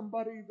to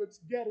somebody that's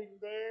getting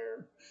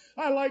there.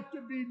 I like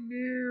to be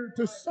near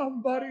to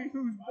somebody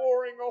who's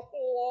boring a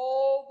hole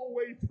all the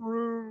way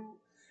through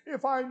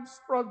if I'm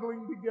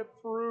struggling to get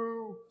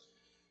through.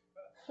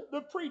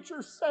 The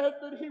preacher said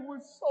that he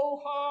was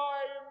so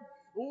high and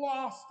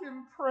lost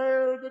in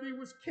prayer that he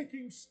was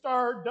kicking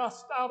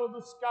stardust out of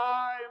the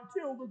sky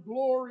until the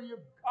glory of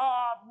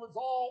God was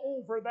all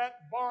over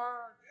that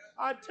barn.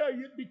 I tell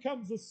you, it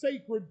becomes a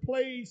sacred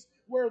place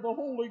where the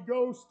Holy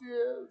Ghost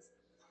is.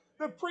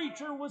 The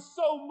preacher was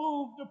so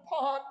moved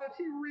upon that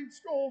he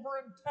reached over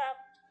and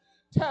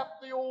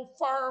tapped the old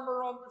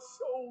farmer on the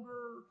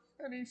shoulder,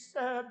 and he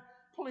said,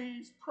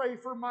 "Please pray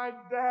for my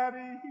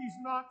daddy. He's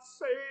not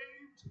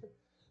saved."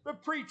 The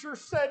preacher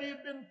said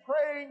he'd been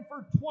praying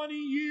for 20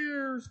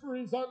 years for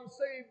his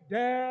unsaved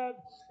dad,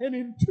 and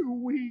in 2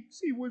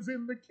 weeks he was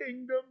in the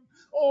kingdom.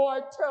 Oh,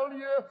 I tell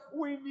you,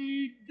 we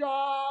need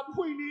God.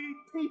 We need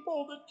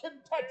people that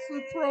can touch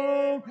the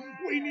throne.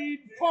 We need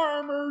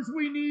farmers.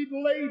 We need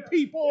lay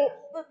people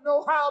that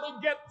know how to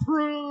get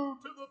through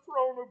to the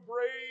throne of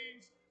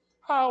grace.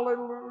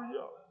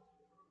 Hallelujah.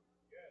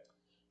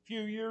 A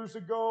few years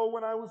ago,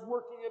 when I was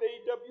working at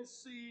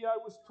AWC, I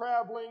was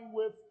traveling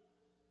with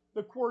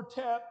the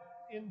quartet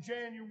in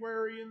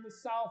January in the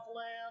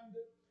Southland.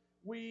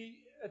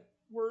 We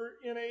were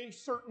in a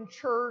certain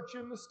church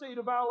in the state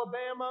of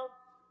Alabama.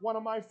 One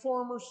of my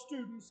former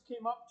students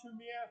came up to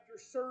me after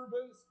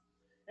service,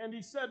 and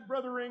he said,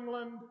 "Brother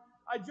England,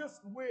 I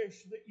just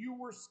wish that you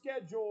were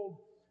scheduled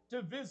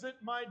to visit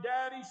my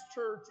daddy's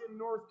church in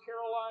North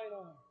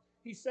Carolina."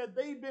 He said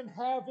they've been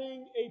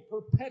having a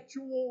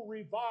perpetual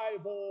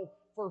revival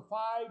for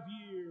 5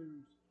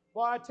 years.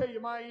 Well, I tell you,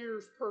 my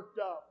ears perked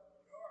up.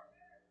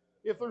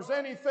 If there's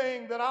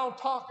anything that I'll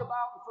talk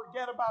about and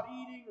forget about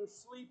eating or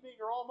sleeping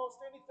or almost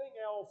anything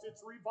else,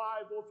 it's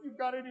revival. If you've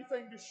got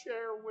anything to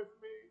share with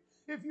me,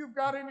 if you've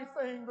got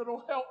anything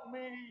that'll help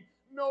me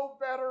know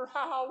better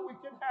how we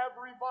can have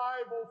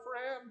revival,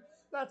 friend,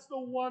 that's the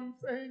one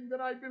thing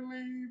that I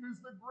believe is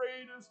the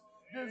greatest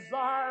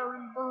desire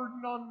and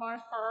burden on my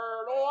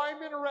heart. Oh,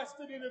 I'm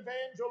interested in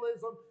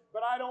evangelism,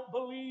 but I don't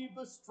believe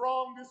the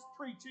strongest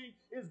preaching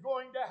is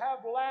going to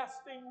have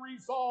lasting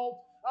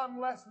results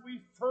unless we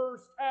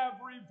first have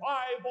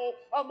revival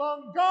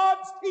among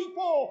God's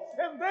people.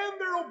 And then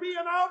there will be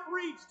an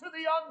outreach to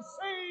the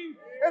unsaved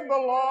and the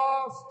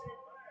lost.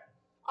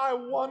 I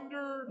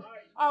wondered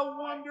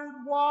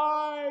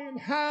why and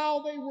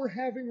how they were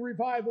having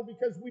revival,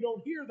 because we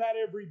don't hear that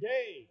every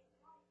day.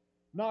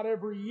 Not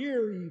every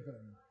year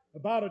even.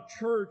 About a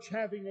church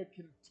having a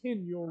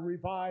continual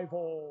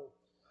revival.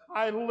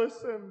 I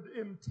listened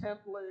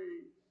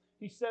intently.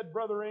 He said,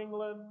 "Brother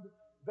England,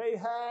 they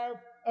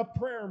have a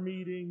prayer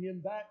meeting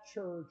in that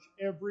church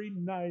every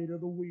night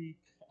of the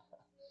week."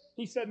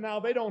 He said, "Now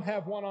they don't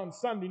have one on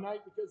Sunday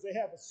night because they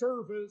have a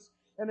service,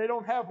 and they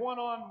don't have one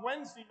on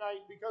Wednesday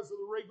night because of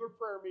the regular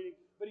prayer meeting.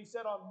 But," he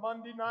said, "on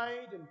Monday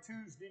night and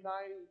Tuesday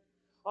night,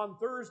 on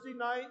Thursday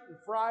night and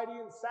Friday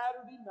and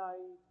Saturday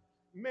night,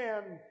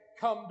 men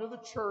come to the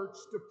church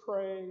to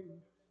pray."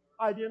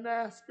 I didn't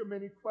ask him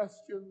any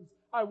questions.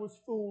 I was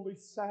fully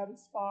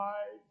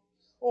satisfied.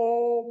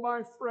 Oh,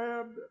 my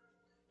friend,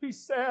 he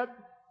said,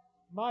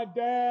 "My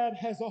dad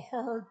has a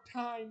hard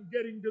time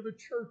getting to the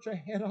church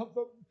ahead of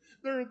them.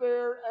 They're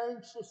there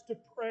anxious to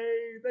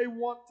pray. They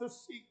want to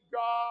seek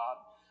God."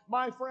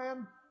 My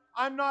friend,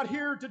 I'm not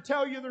here to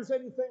tell you there's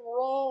anything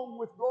wrong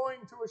with going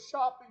to a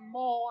shopping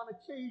mall on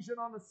occasion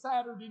on a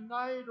Saturday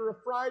night or a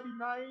Friday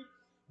night.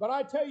 But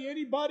I tell you,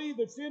 anybody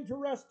that's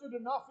interested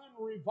enough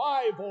in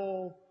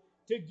revival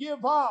to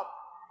give up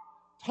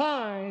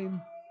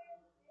time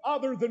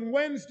other than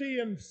Wednesday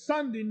and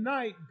Sunday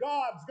night,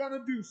 God's going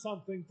to do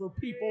something for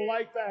people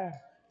like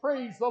that.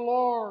 Praise the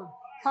Lord.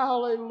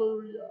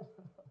 Hallelujah.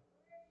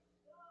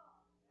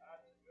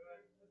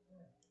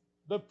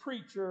 The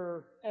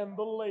preacher and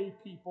the lay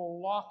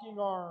people locking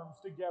arms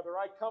together.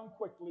 I come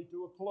quickly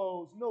to a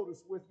close.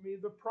 Notice with me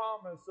the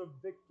promise of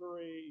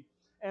victory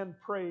and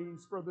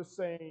praise for the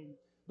same.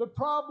 The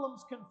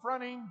problems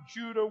confronting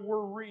Judah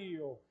were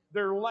real.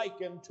 They're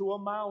likened to a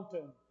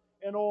mountain.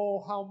 And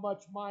oh, how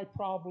much my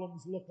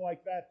problems look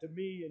like that to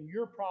me, and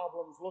your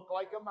problems look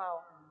like a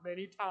mountain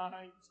many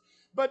times.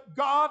 But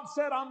God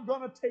said, I'm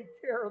going to take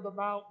care of the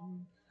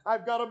mountain.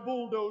 I've got a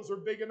bulldozer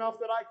big enough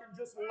that I can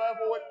just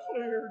level it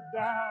clear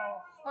down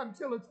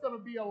until it's going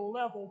to be a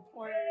level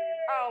plain.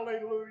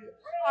 Hallelujah.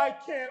 I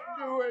can't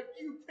do it.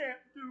 You can't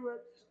do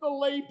it. The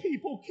lay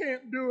people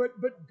can't do it,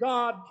 but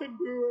God can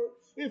do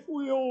it if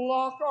we'll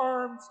lock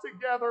arms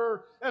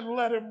together and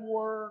let Him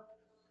work.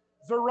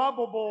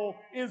 Zerubbabel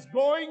is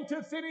going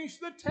to finish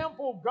the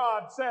temple,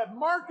 God said.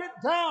 Mark it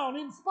down.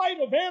 In spite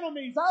of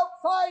enemies,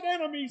 outside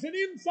enemies, and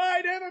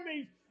inside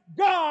enemies,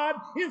 God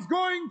is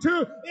going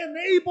to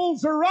enable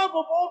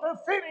Zerubbabel to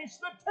finish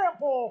the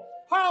temple.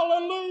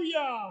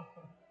 Hallelujah.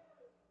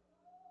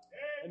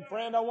 And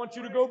friend, I want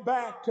you to go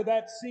back to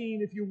that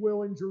scene, if you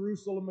will, in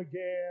Jerusalem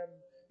again,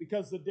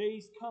 because the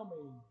day's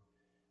coming.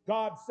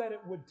 God said it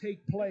would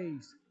take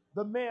place.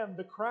 The men,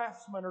 the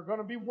craftsmen, are going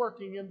to be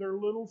working in their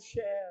little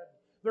shed.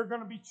 They're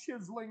going to be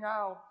chiseling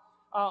out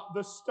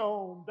the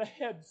stone, the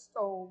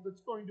headstone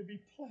that's going to be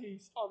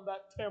placed on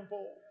that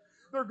temple.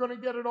 They're going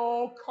to get it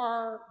all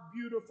carved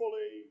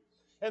beautifully.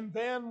 And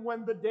then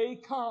when the day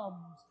comes,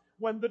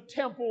 when the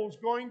temple is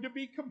going to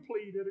be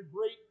completed, a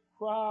great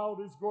crowd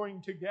is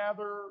going to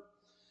gather.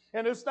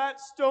 And as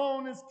that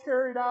stone is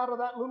carried out of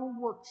that little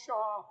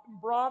workshop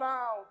and brought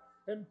out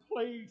and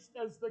placed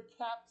as the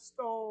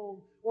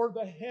capstone or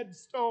the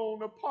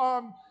headstone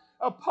upon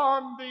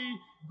the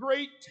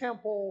great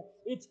temple,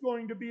 it's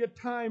going to be a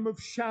time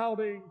of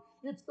shouting.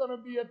 It's going to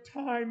be a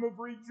time of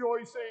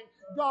rejoicing.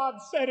 God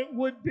said it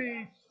would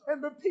be.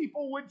 And the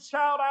people would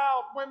shout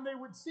out when they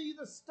would see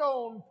the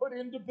stone put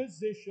into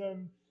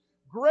position,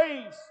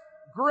 grace,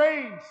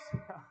 grace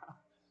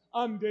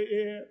unto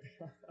it.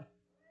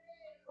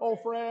 Oh,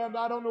 friend,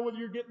 I don't know whether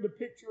you're getting the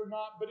picture or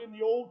not, but in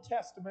the Old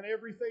Testament,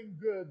 everything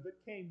good that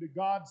came to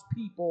God's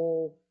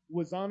people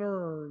was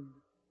unearned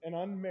and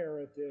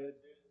unmerited.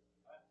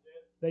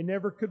 They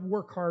never could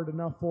work hard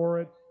enough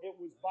for it. It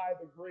was by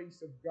the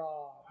grace of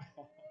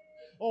God.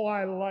 Oh,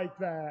 I like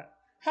that.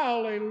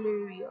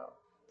 Hallelujah.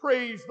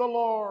 Praise the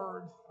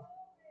Lord.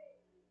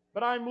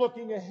 But I'm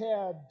looking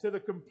ahead to the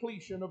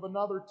completion of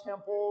another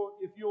temple,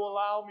 if you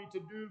allow me to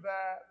do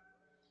that.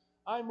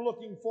 I'm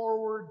looking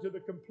forward to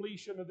the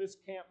completion of this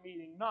camp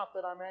meeting. Not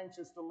that I'm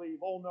anxious to leave.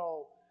 Oh,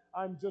 no.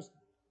 I'm just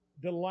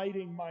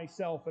delighting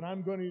myself, and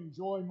I'm going to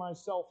enjoy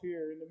myself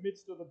here in the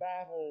midst of the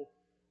battle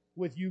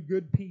with you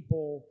good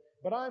people.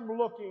 But I'm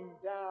looking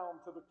down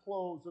to the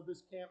close of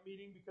this camp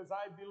meeting because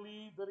I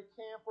believe that a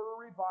camp or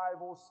a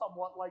revival is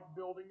somewhat like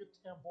building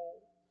a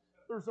temple.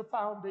 There's a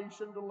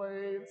foundation to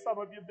lay, and some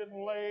of you have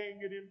been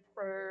laying it in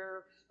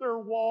prayer. There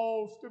are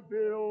walls to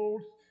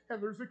build,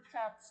 and there's a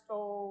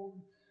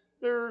capstone.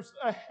 There's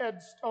a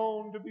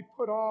headstone to be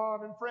put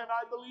on. And friend,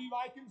 I believe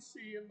I can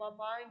see in my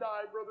mind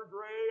eye, Brother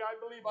Gray, I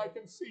believe I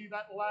can see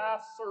that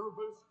last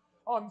service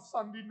on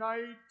Sunday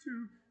night,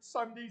 2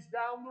 Sundays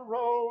down the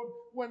road,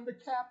 when the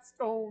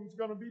capstone's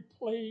going to be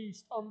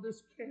placed on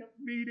this camp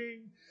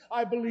meeting.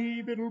 I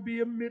believe it'll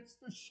be amidst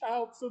the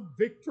shouts of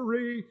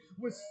victory,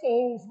 with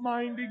souls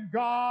minding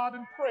God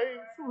and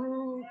praying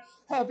through,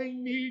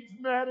 having needs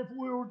met. If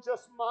we'll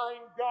just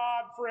mind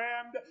God,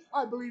 friend,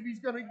 I believe He's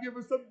going to give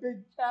us a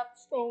big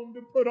capstone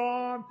to put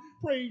on.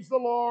 Praise the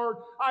Lord.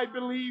 I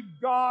believe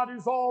God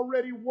is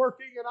already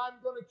working, and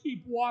I'm going to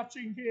keep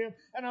watching Him,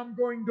 and I'm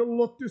going to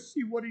look to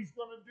see what He's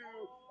going to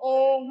do.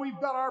 Oh, we've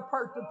got our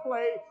part to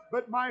play,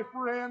 but my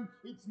friend,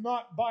 it's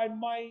not by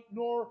might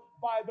nor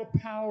by the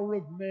power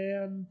of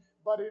men,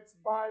 but it's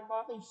by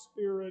my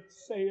Spirit,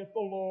 saith the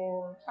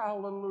Lord.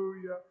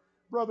 Hallelujah.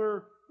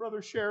 Brother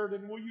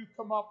Sheridan, will you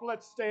come up?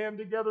 Let's stand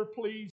together, please.